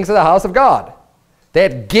dedicated things to the house of God. They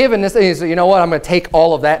had given this thing. So you know what? I'm going to take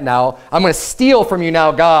all of that now. I'm going to steal from you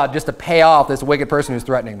now, God, just to pay off this wicked person who's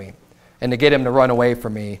threatening me and to get him to run away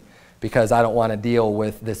from me because I don't want to deal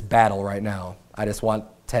with this battle right now. I just want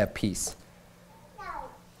to have peace.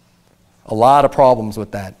 A lot of problems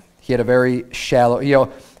with that. He had a very shallow,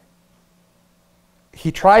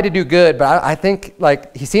 he tried to do good, but I think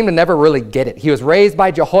he seemed to never really get it. He was raised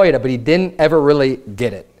by Jehoiada, but he didn't ever really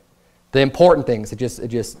get it. The important things,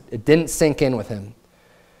 it didn't sink in with him.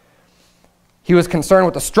 He was concerned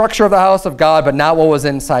with the structure of the house of God, but not what was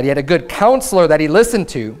inside. He had a good counselor that he listened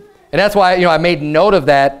to. And that's why, I made note of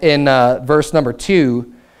that in verse number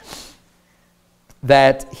 2,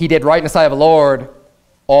 that he did right in the sight of the Lord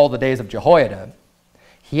all the days of Jehoiada.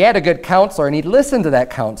 He had a good counselor, and he listened to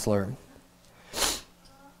that counselor.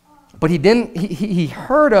 But he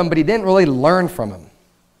heard him, but he didn't really learn from him.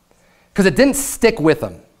 Because it didn't stick with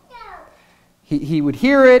him. He would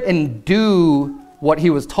hear it and do what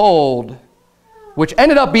he was told, which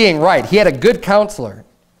ended up being right. He had a good counselor.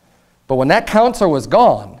 But when that counselor was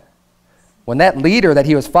gone, when that leader that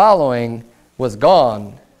he was following was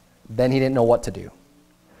gone, then he didn't know what to do.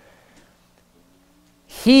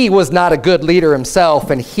 He was not a good leader himself,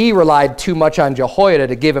 and he relied too much on Jehoiada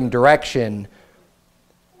to give him direction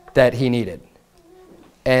that he needed.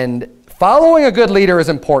 And following a good leader is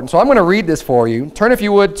important. So I'm going to read this for you. Turn, if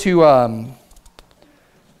you would, to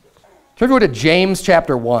James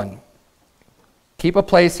chapter 1. Keep a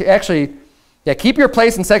place. Actually, keep your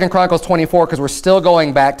place in 2 Chronicles 24 because we're still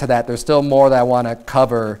going back to that. There's still more that I want to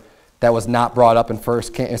cover that was not brought up in 2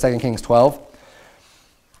 Kings 12.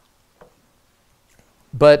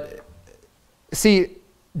 But See,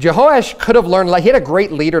 Jehoash could have learned, like he had a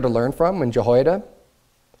great leader to learn from in Jehoiada.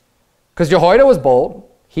 Because Jehoiada was bold.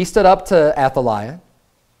 He stood up to Athaliah.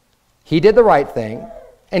 He did the right thing.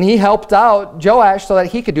 And he helped out Joash so that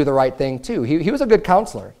he could do the right thing too. He was a good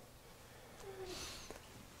counselor.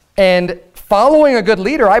 And following a good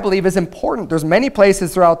leader, I believe, is important. There's many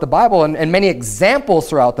places throughout the Bible and many examples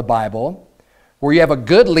throughout the Bible where you have a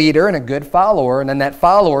good leader and a good follower, and then that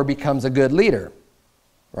follower becomes a good leader,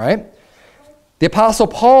 right? The Apostle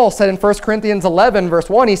Paul said in 1 Corinthians 11, verse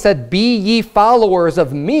 1, he said, "Be ye followers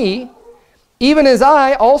of me, even as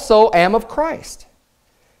I also am of Christ."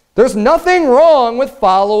 There's nothing wrong with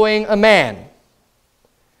following a man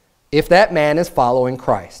if that man is following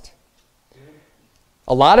Christ.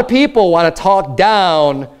 A lot of people want to talk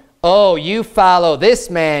down, oh, you follow this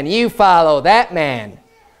man, you follow that man.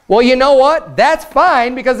 Well, you know what? That's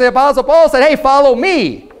fine, because the Apostle Paul said, hey, follow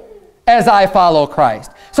me as I follow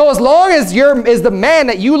Christ. So as long as is the man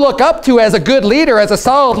that you look up to as a good leader, as a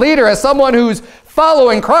solid leader, as someone who's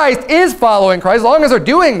following Christ, is following Christ, as long as they're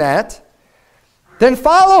doing that, then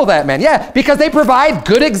follow that man. Yeah, because they provide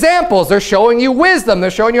good examples. They're showing you wisdom.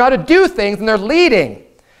 They're showing you how to do things, and they're leading.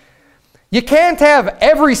 You can't have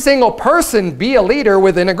every single person be a leader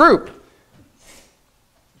within a group.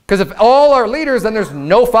 Because if all are leaders, then there's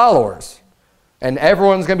no followers. And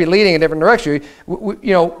everyone's going to be leading in a different direction.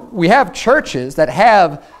 We have churches that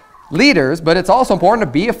have leaders, but it's also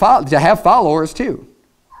important to have followers too.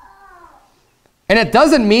 And it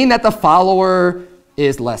doesn't mean that the follower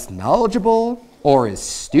is less knowledgeable or is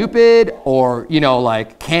stupid or,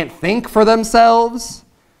 can't think for themselves.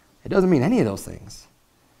 It doesn't mean any of those things.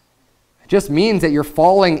 It just means that you're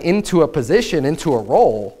falling into a position, into a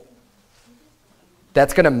role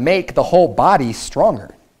that's going to make the whole body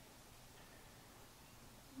stronger.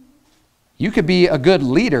 You could be a good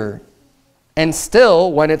leader and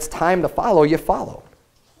still, when it's time to follow, you follow.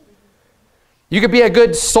 You could be a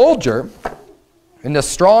good soldier and the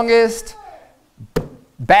strongest,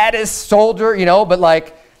 baddest soldier,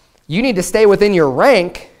 but you need to stay within your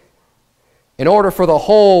rank in order for the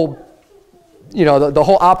whole, the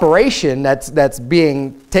whole operation that's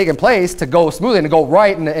being taken place to go smoothly and to go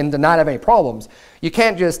right and to not have any problems. You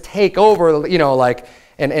can't just take over,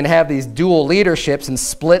 and have these dual leaderships and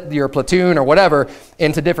split your platoon or whatever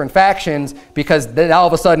into different factions, because then all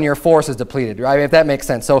of a sudden your force is depleted, right? If that makes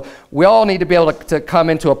sense. So we all need to be able to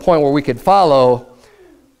come into a point where we could follow,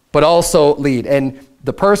 but also lead. And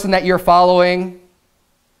the person that you're following,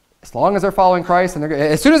 as long as they're following Christ, and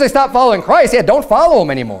as soon as they stop following Christ, don't follow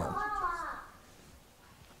them anymore.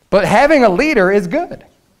 But having a leader is good.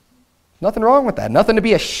 Nothing wrong with that. Nothing to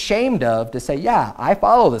be ashamed of to say, yeah, I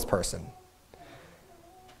follow this person.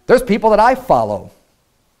 There's people that I follow.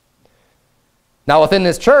 Now within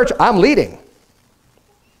this church, I'm leading.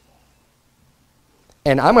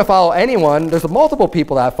 And I'm going to follow anyone. There's multiple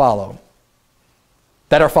people that I follow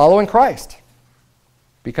that are following Christ.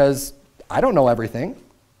 Because I don't know everything.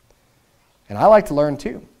 And I like to learn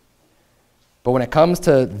too. But when it comes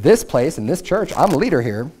to this place and this church, I'm a leader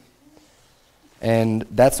here. And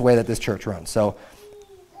that's the way that this church runs. So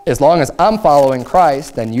as long as I'm following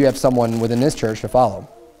Christ, then you have someone within this church to follow.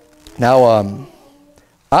 Now,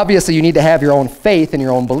 obviously you need to have your own faith and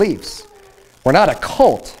your own beliefs. We're not a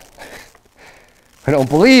cult. We don't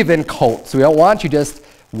believe in cults. We don't want you just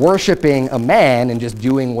worshiping a man and just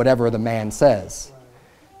doing whatever the man says.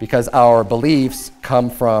 Because our beliefs come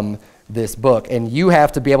from this book. And you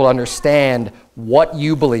have to be able to understand what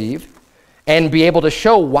you believe and be able to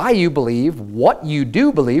show why you believe what you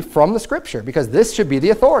do believe from the scripture. Because this should be the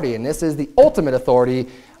authority, and this is the ultimate authority.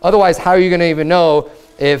 Otherwise, how are you going to even know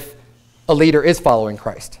if a leader is following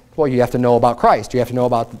Christ? Well, you have to know about Christ. You have to know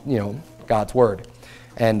about, God's word.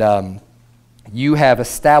 And you have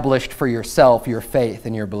established for yourself your faith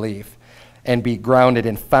and your belief and be grounded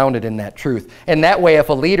and founded in that truth. And that way, if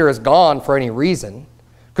a leader is gone for any reason,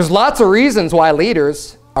 because lots of reasons why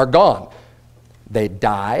leaders are gone. They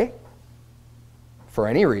die for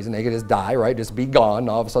any reason. They could just die, right? Just be gone.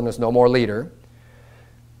 All of a sudden, there's no more leader.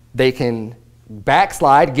 They can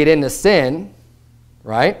backslide, get into sin,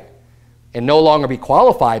 right? And no longer be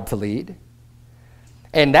qualified to lead.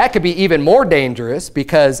 And that could be even more dangerous,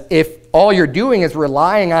 because if all you're doing is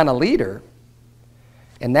relying on a leader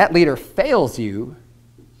and that leader fails you,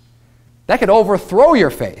 that could overthrow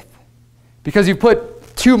your faith because you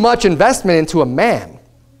put too much investment into a man.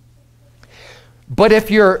 But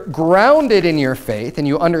if you're grounded in your faith and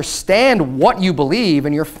you understand what you believe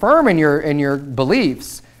and you're firm in your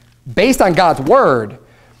beliefs based on God's word,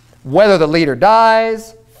 whether the leader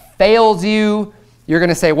dies, fails you, you're going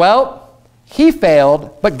to say, well, he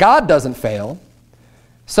failed, but God doesn't fail.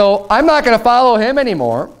 So I'm not going to follow him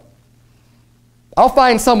anymore. I'll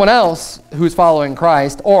find someone else who's following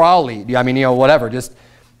Christ, or I'll lead. I mean, whatever. Just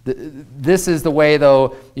this is the way,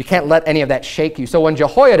 though. You can't let any of that shake you. So when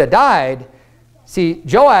Jehoiada died, see,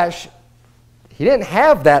 Joash, he didn't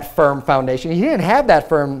have that firm foundation. He didn't have that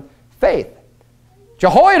firm faith.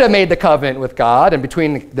 Jehoiada made the covenant with God and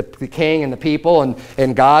between the king and the people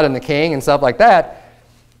and God and the king and stuff like that.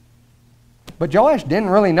 But Joash didn't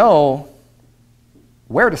really know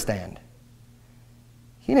where to stand.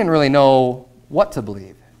 He didn't really know what to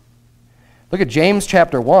believe. Look at James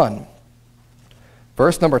chapter 1,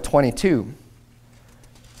 verse number 22.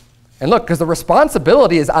 And look, because the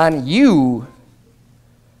responsibility is on you.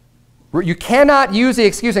 You cannot use the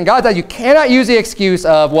excuse, and God said you cannot use the excuse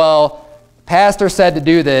of, well, pastor said to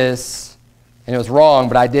do this, and it was wrong,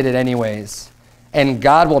 but I did it anyways. And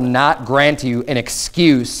God will not grant you an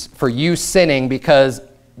excuse for you sinning because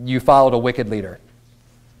you followed a wicked leader.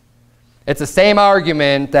 It's the same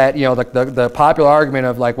argument that, the popular argument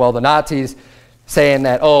of like, well, the Nazis saying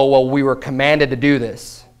that, oh, well, we were commanded to do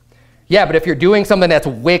this. Yeah, but if you're doing something that's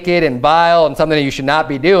wicked and vile and something that you should not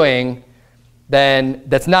be doing, then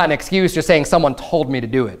that's not an excuse, just saying someone told me to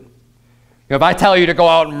do it. If I tell you to go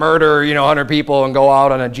out and murder, 100 people and go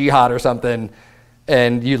out on a jihad or something,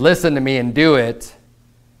 and you listen to me and do it,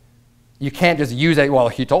 you can't just use it, well,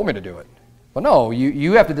 he told me to do it. Well, no,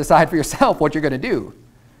 you have to decide for yourself what you're going to do.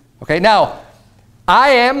 Okay, now, I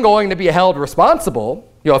am going to be held responsible,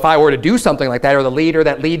 if I were to do something like that, or the leader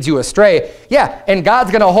that leads you astray. Yeah, and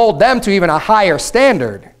God's going to hold them to even a higher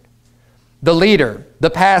standard. The leader,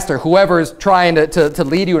 the pastor, whoever is trying to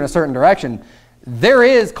lead you in a certain direction, there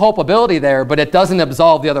is culpability there, but it doesn't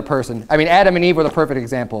absolve the other person. I mean, Adam and Eve were the perfect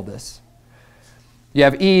example of this. You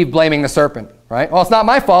have Eve blaming the serpent, right? Well, it's not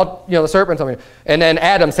my fault, the serpent told me. And then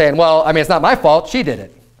Adam saying, well, I mean, it's not my fault, she did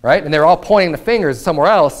it. Right? And they're all pointing the fingers somewhere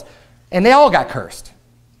else, and they all got cursed.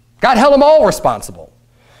 God held them all responsible.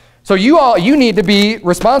 So you need to be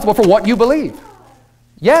responsible for what you believe.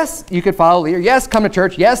 Yes, you could follow a leader. Yes, come to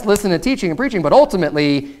church. Yes, listen to teaching and preaching. But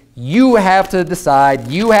ultimately, you have to decide.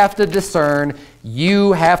 You have to discern.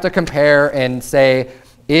 You have to compare and say,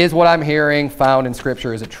 is what I'm hearing found in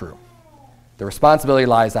Scripture, is it true? The responsibility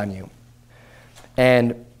lies on you.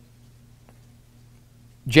 And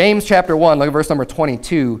James chapter 1, look at verse number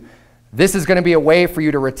 22. This is going to be a way for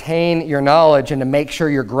you to retain your knowledge and to make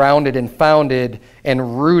sure you're grounded and founded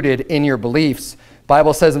and rooted in your beliefs. The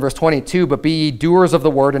Bible says in verse 22, but be ye doers of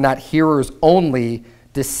the word and not hearers only,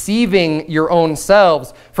 deceiving your own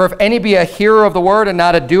selves. For if any be a hearer of the word and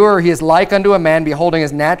not a doer, he is like unto a man beholding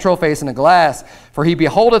his natural face in a glass. For he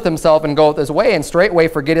beholdeth himself and goeth his way, and straightway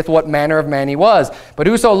forgetteth what manner of man he was. But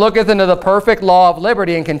whoso looketh into the perfect law of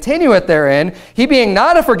liberty and continueth therein, he being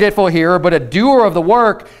not a forgetful hearer, but a doer of the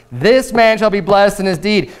work, this man shall be blessed in his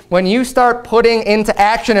deed. When you start putting into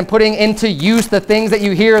action and putting into use the things that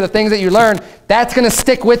you hear, the things that you learn, that's going to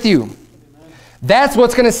stick with you. That's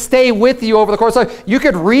what's going to stay with you over the course of life. You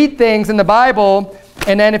could read things in the Bible,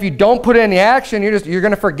 and then if you don't put it in the action, you're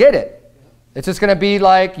going to forget it. It's just going to be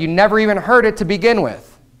like you never even heard it to begin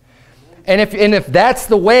with. And if that's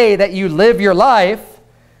the way that you live your life,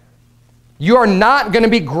 you are not going to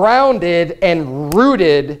be grounded and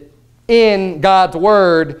rooted in God's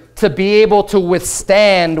word to be able to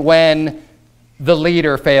withstand when the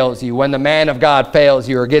leader fails you, when the man of God fails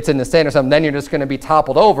you or gets into sin or something. Then you're just going to be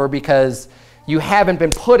toppled over because you haven't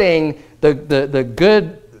been putting the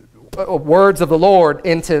good words of the Lord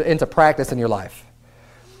into practice in your life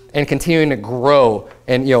and continuing to grow.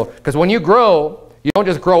 And because when you grow, you don't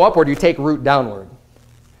just grow upward, you take root downward.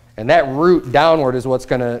 And that root downward is what's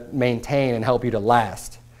going to maintain and help you to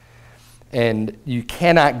last. And you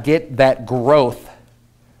cannot get that growth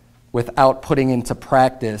without putting into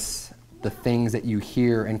practice the things that you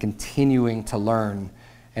hear and continuing to learn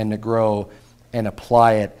and to grow and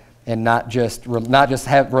apply it, and not just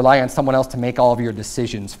rely on someone else to make all of your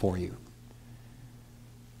decisions for you.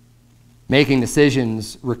 Making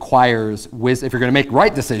decisions requires wisdom. If you're going to make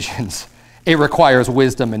right decisions, it requires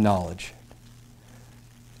wisdom and knowledge.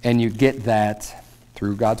 And you get that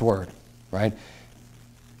through God's word, right?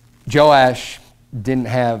 Joash didn't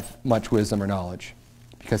have much wisdom or knowledge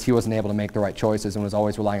because he wasn't able to make the right choices and was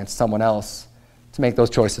always relying on someone else to make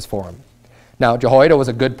those choices for him. Now, Jehoiada was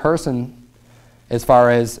a good person as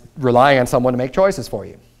far as relying on someone to make choices for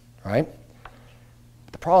you, right?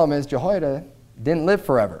 But the problem is Jehoiada didn't live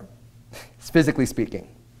forever, physically speaking.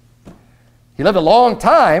 He lived a long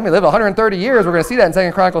time. He lived 130 years. We're going to see that in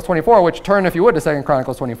 2 Chronicles 24, which turn, if you would, to 2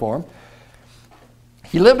 Chronicles 24.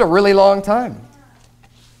 He lived a really long time.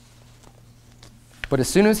 But as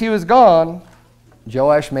soon as he was gone,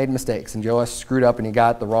 Joash made mistakes, and Joash screwed up, and he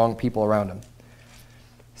got the wrong people around him.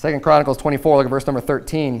 2 Chronicles 24, look at verse number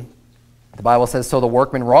 13. The Bible says, so the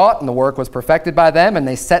workmen wrought, and the work was perfected by them, and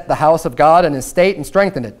they set the house of God in his state and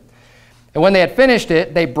strengthened it. And when they had finished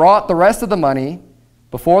it, they brought the rest of the money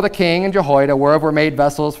before the king and Jehoiada, wherever were made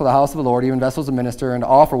vessels for the house of the Lord, even vessels to minister and to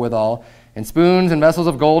offer withal, and spoons and vessels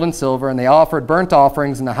of gold and silver, and they offered burnt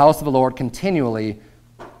offerings in the house of the Lord continually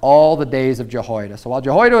all the days of Jehoiada. So while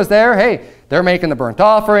Jehoiada was there, hey, they're making the burnt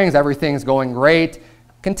offerings, everything's going great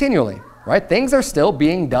continually, right? Things are still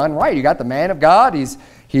being done right. You got the man of God, he's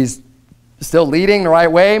still leading the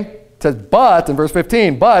right way. It says, but, in verse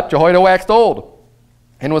 15, but Jehoiada waxed old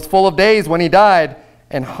and was full of days when he died,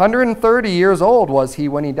 and 130 years old was he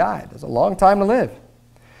when he died. It was a long time to live.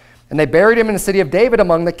 And they buried him in the city of David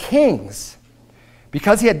among the kings.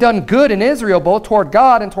 Because he had done good in Israel, both toward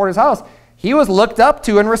God and toward his house, he was looked up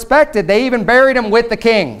to and respected. They even buried him with the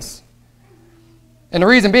kings. And the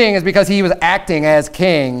reason being is because he was acting as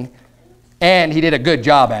king, and he did a good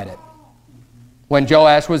job at it. When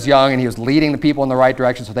Joash was young and he was leading the people in the right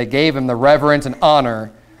direction, so they gave him the reverence and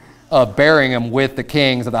honor of burying him with the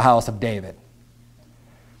kings of the house of David.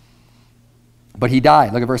 But he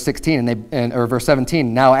died. Look at verse 16 or verse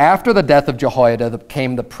 17. Now after the death of Jehoiada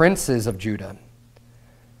came the princes of Judah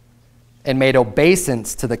and made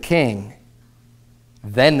obeisance to the king.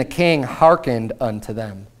 Then the king hearkened unto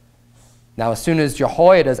them. Now as soon as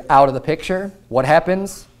Jehoiada is out of the picture, what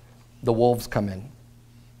happens? The wolves come in.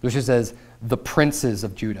 Which says the princes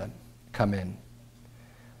of Judah come in.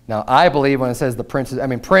 Now, I believe when it says the princes, I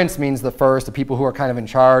mean, prince means the first, the people who are kind of in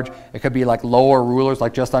charge. It could be like lower rulers,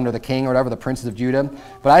 like just under the king or whatever, the princes of Judah.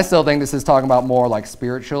 But I still think this is talking about more like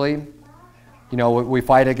spiritually. You know, we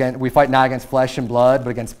fight not against flesh and blood, but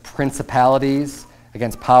against principalities,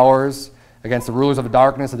 against powers, against the rulers of the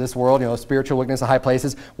darkness of this world, you know, spiritual wickedness in high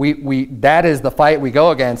places. That is the fight we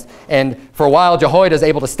go against. And for a while, Jehoiada is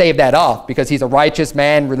able to stave that off because he's a righteous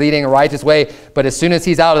man leading a righteous way. But as soon as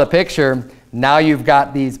he's out of the picture, now you've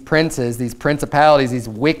got these princes, these principalities, these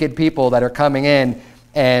wicked people that are coming in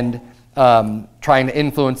and trying to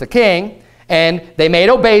influence the king. And they made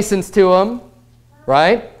obeisance to him,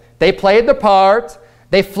 right? They played the part.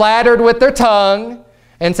 They flattered with their tongue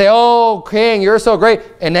and say, oh, king, you're so great.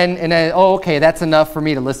 And then, oh, okay, that's enough for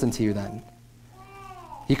me to listen to you then.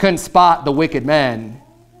 He couldn't spot the wicked man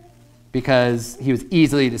because he was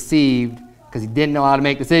easily deceived, because he didn't know how to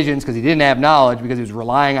make decisions, because he didn't have knowledge, because he was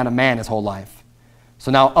relying on a man his whole life.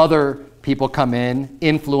 So now other people come in,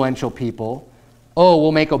 influential people. Oh,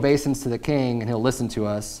 we'll make obeisance to the king, and he'll listen to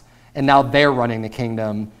us. And now they're running the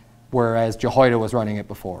kingdom, whereas Jehoiada was running it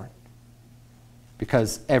before.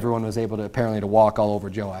 Because everyone was able to, apparently, to walk all over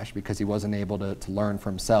Joash, because he wasn't able to learn for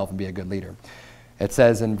himself and be a good leader. It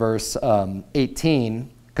says in verse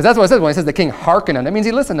 18, because that's what it says when it says the king hearkened unto them. It means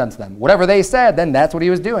he listened unto them. Whatever they said, then that's what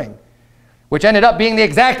he was doing, which ended up being the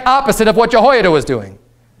exact opposite of what Jehoiada was doing.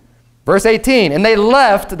 Verse 18, and they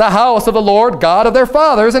left the house of the Lord God of their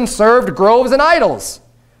fathers and served groves and idols.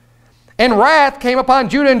 And wrath came upon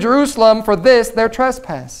Judah and Jerusalem for this their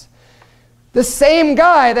trespass. The same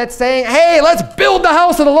guy that's saying, hey, let's build the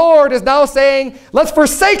house of the Lord, is now saying, let's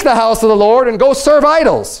forsake the house of the Lord and go serve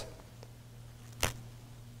idols.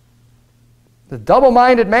 The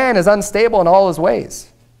double-minded man is unstable in all his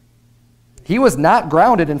ways. He was not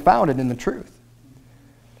grounded and founded in the truth.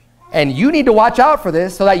 And you need to watch out for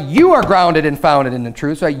this so that you are grounded and founded in the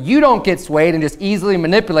truth, so that you don't get swayed and just easily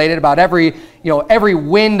manipulated about every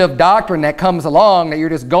wind of doctrine that comes along, that you're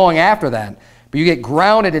just going after that. But you get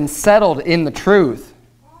grounded and settled in the truth,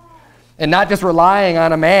 and not just relying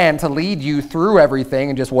on a man to lead you through everything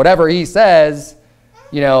and just whatever he says,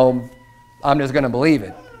 I'm just going to believe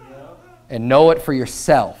it. And know it for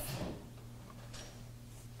yourself.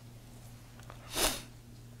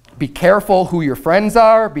 Be careful who your friends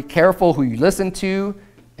are. Be careful who you listen to.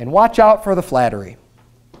 And watch out for the flattery.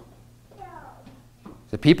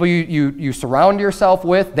 The people you surround yourself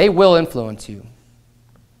with, they will influence you.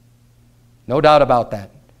 No doubt about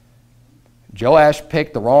that. Joash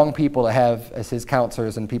picked the wrong people to have as his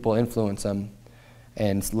counselors, and people influence him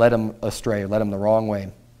and led him astray, led him the wrong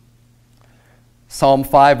way. Psalm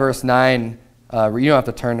 5, verse 9, you don't have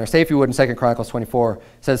to turn there. Say if you would in 2 Chronicles 24,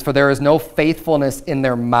 says, for there is no faithfulness in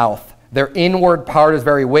their mouth. Their inward part is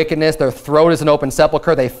very wickedness. Their throat is an open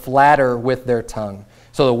sepulchre. They flatter with their tongue.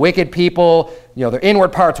 So the wicked people, their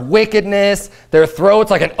inward part's wickedness. Their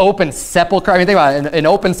throat's like an open sepulchre. I mean, think about it. An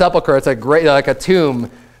open sepulchre, it's like a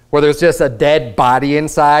tomb where there's just a dead body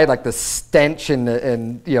inside, like the stench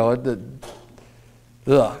and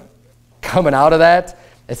coming out of that.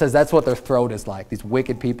 It says that's what their throat is like, these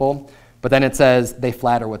wicked people. But then it says they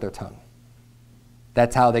flatter with their tongue.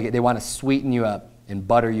 That's how they want to sweeten you up and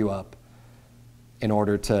butter you up in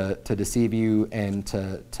order to deceive you and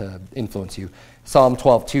to influence you. Psalm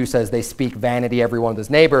 12:2 says, they speak vanity, everyone with his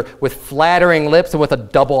neighbor. With flattering lips and with a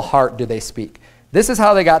double heart do they speak. This is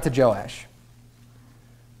how they got to Joash.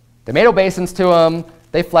 They made obeisance to him,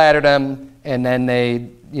 they flattered him, and then they,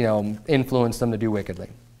 influenced them to do wickedly.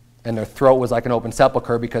 And their throat was like an open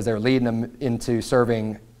sepulcher because they were leading them into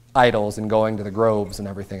serving idols and going to the groves and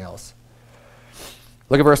everything else.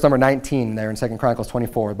 Look at verse number 19 there in 2 Chronicles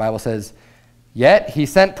 24. The Bible says, yet he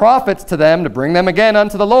sent prophets to them to bring them again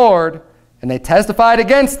unto the Lord, and they testified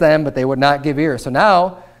against them, but they would not give ear. So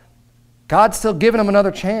now, God's still giving them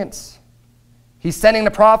another chance. He's sending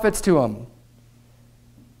the prophets to them.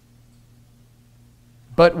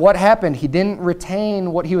 But what happened? He didn't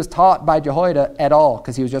retain what he was taught by Jehoiada at all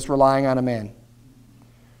because he was just relying on a man.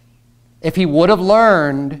 If he would have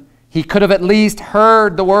learned, he could have at least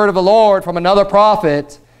heard the word of the Lord from another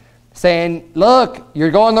prophet saying, look,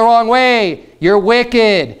 you're going the wrong way. You're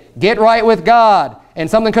wicked. Get right with God. And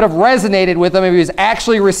something could have resonated with him if he was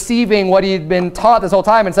actually receiving what he'd been taught this whole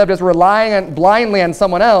time instead of just relying blindly on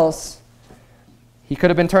someone else. He could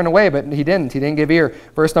have been turned away, but he didn't. He didn't give ear.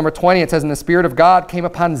 Verse number 20, it says, and the Spirit of God came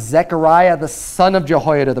upon Zechariah, the son of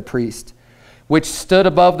Jehoiada the priest, which stood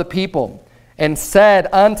above the people, and said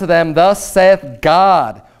unto them, thus saith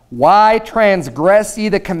God, why transgress ye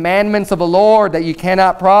the commandments of the Lord, that ye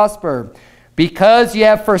cannot prosper? Because ye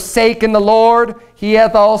have forsaken the Lord, he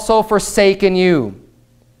hath also forsaken you.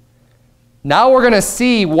 Now we're going to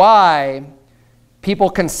see why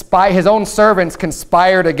people conspire, his own servants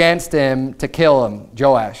conspired against him to kill him,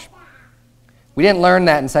 Joash. We didn't learn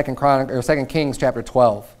that in 2 Kings chapter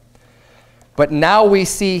 12. But now we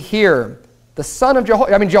see here the son of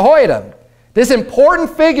Jehoiada, this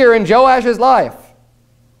important figure in Joash's life.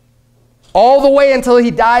 All the way until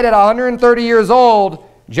he died at 130 years old,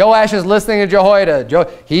 Joash is listening to Jehoiada.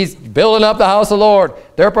 He's building up the house of the Lord.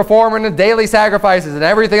 They're performing the daily sacrifices and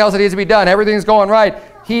everything else that needs to be done. Everything's going right.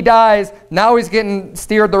 He dies. Now he's getting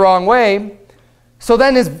steered the wrong way. So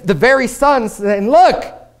then the very son saying, look,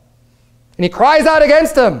 and he cries out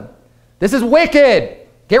against him. This is wicked.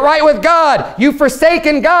 Get right with God. You've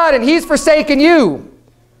forsaken God and he's forsaken you.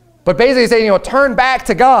 But basically saying, turn back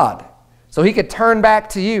to God so he could turn back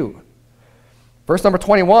to you. Verse number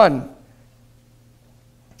 21.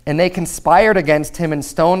 And they conspired against him and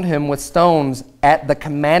stoned him with stones at the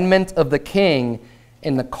commandment of the king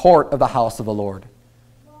in the court of the house of the Lord.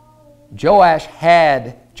 Joash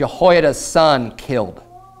had Jehoiada's son killed.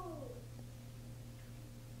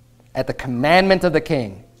 At the commandment of the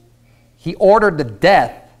king. He ordered the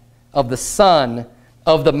death of the son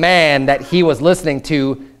of the man that he was listening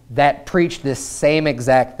to that preached this same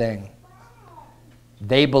exact thing.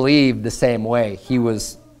 They believed the same way. He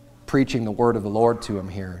was preaching the word of the Lord to him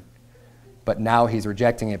here. But now he's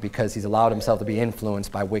rejecting it because he's allowed himself to be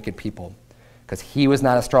influenced by wicked people. Because he was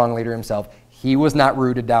not a strong leader himself. He was not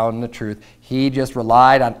rooted down in the truth. He just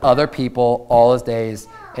relied on other people all his days.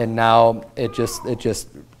 And now it just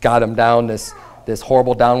got him down this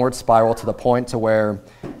horrible downward spiral to the point to where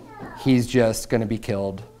he's just going to be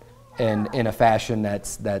killed in a fashion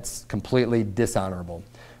that's completely dishonorable.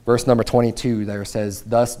 Verse number 22 there says,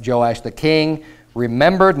 thus Joash the king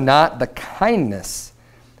remembered not the kindness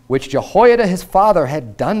which Jehoiada his father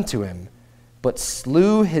had done to him, but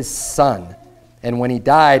slew his son. And when he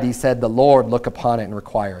died, he said, the Lord look upon it and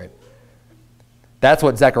require it. That's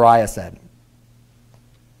what Zechariah said.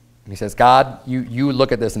 He says, God, you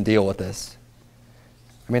look at this and deal with this.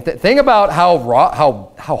 I mean, think about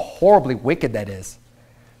how horribly wicked that is.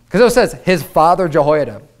 Because it says, his father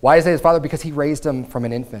Jehoiada. Why is it his father? Because he raised him from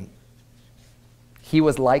an infant. He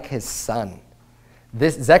was like his son.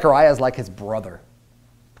 This Zechariah is like his brother.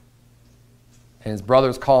 And his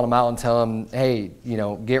brother's calling him out and telling him, hey,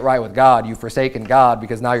 get right with God. You've forsaken God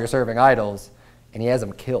because now you're serving idols. And he has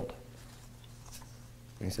him killed.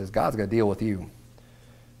 And he says, God's going to deal with you.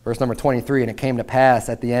 Verse number 23, and it came to pass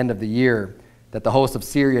at the end of the year that the host of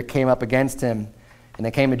Syria came up against him. And they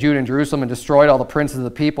came to Judah and Jerusalem and destroyed all the princes of the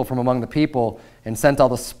people from among the people and sent all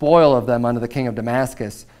the spoil of them unto the king of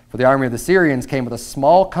Damascus. For the army of the Syrians came with a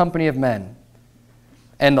small company of men.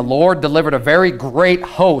 And the Lord delivered a very great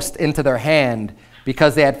host into their hand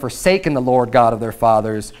because they had forsaken the Lord God of their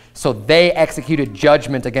fathers. So they executed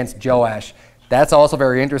judgment against Joash. That's also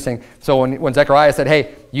very interesting. So when Zechariah said,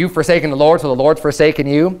 hey, you've forsaken the Lord, so the Lord's forsaken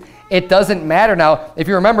you, it doesn't matter now. If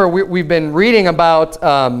you remember, we've been reading about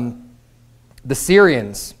the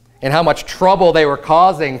Syrians and how much trouble they were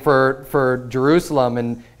causing for Jerusalem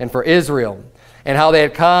and for Israel, and how they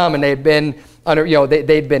had come and they had been under,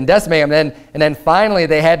 they'd been decimated, and then finally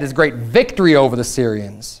they had this great victory over the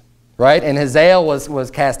Syrians, right? And Hazael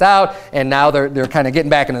was cast out, and now they're kind of getting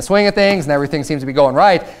back in the swing of things, and everything seems to be going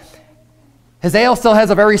right. Hazael still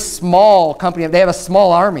has a very small company. They have a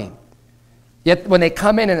small army. Yet when they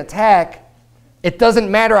come in and attack, it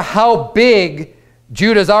doesn't matter how big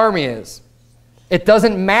Judah's army is. It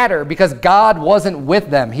doesn't matter because God wasn't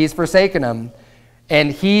with them. He's forsaken them.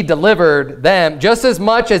 And he delivered them just as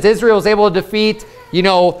much as Israel was able to defeat,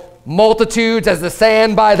 multitudes as the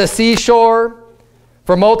sand by the seashore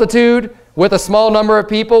for multitude with a small number of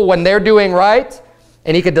people when they're doing right.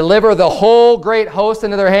 And he could deliver the whole great host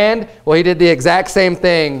into their hand. Well, he did the exact same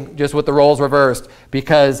thing, just with the roles reversed,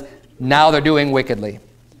 because now they're doing wickedly.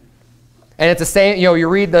 And it's the same, you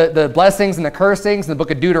read the blessings and the cursings in the book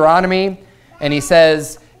of Deuteronomy, and he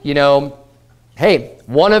says, hey,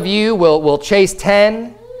 one of you will chase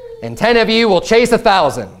 10, and 10 of you will chase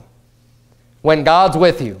 1,000 when God's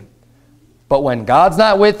with you. But when God's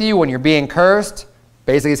not with you, when you're being cursed,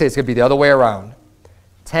 basically he says it's going to be the other way around.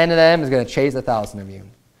 10 of them is going to chase 1,000 of you.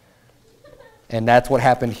 And that's what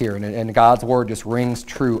happened here. And God's word just rings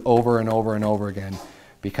true over and over and over again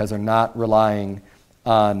because they're not relying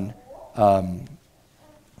on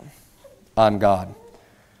God.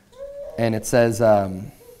 And it says,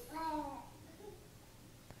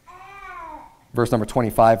 verse number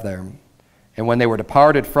 25 there, and when they were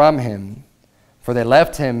departed from him, for they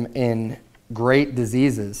left him in great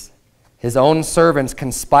diseases, his own servants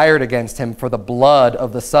conspired against him for the blood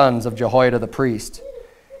of the sons of Jehoiada the priest,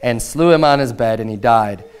 and slew him on his bed, and he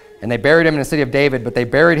died. And they buried him in the city of David, but they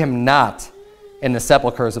buried him not in the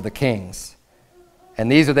sepulchres of the kings.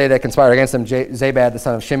 And these are they that conspired against him, Zabad the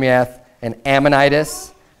son of Shimeath, an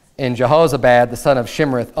Ammonitess, and Jehozabad the son of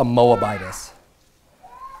Shimrith, a Moabitess.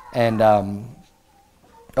 And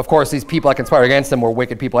of course, these people that conspired against him were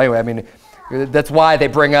wicked people anyway. I mean, that's why they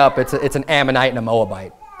bring up it's an Ammonite and a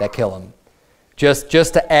Moabite that kill him, just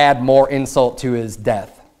to add more insult to his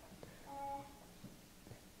death.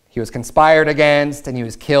 He was conspired against, and he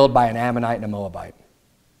was killed by an Ammonite and a Moabite.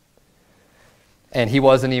 And he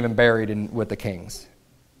wasn't even buried with the kings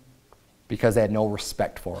because they had no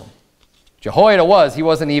respect for him. Jehoiada was. He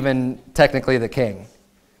wasn't even technically the king.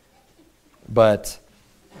 But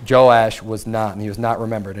Joash was not, and he was not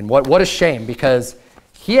remembered. And what a shame, because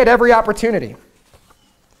he had every opportunity.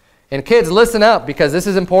 And kids, listen up, because this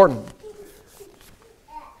is important.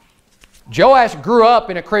 Joash grew up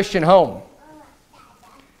in a Christian home.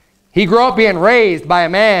 He grew up being raised by a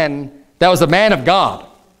man that was a man of God.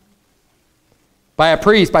 By a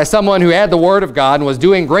priest, by someone who had the word of God and was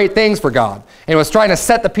doing great things for God and was trying to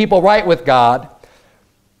set the people right with God.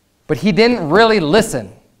 But he didn't really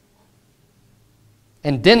listen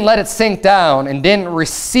and didn't let it sink down and didn't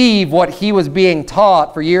receive what he was being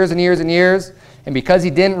taught for years and years and years. And because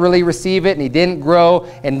he didn't really receive it and he didn't grow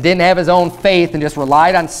and didn't have his own faith and just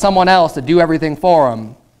relied on someone else to do everything for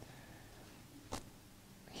him,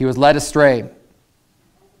 he was led astray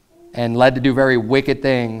and led to do very wicked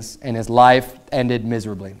things, and his life ended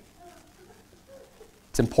miserably.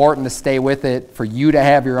 It's important to stay with it, for you to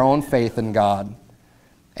have your own faith in God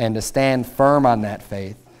and to stand firm on that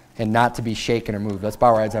faith and not to be shaken or moved. Let's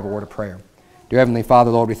bow our heads and have a word of prayer. Dear Heavenly Father,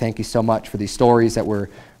 Lord, we thank you so much for these stories that we're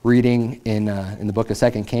reading in the book of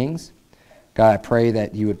 2 Kings. God, I pray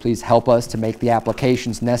that you would please help us to make the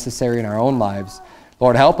applications necessary in our own lives.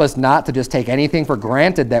 Lord, help us not to just take anything for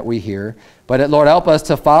granted that we hear, but Lord, help us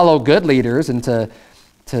to follow good leaders and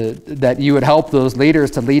that you would help those leaders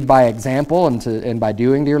to lead by example and by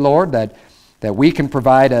doing, dear Lord, that we can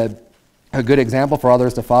provide a good example for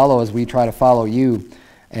others to follow as we try to follow you.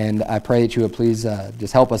 And I pray that you would please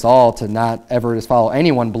just help us all to not ever just follow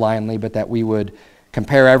anyone blindly, but that we would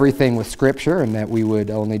compare everything with Scripture and that we would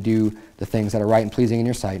only do the things that are right and pleasing in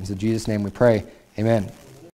your sight. In Jesus' name we pray. Amen.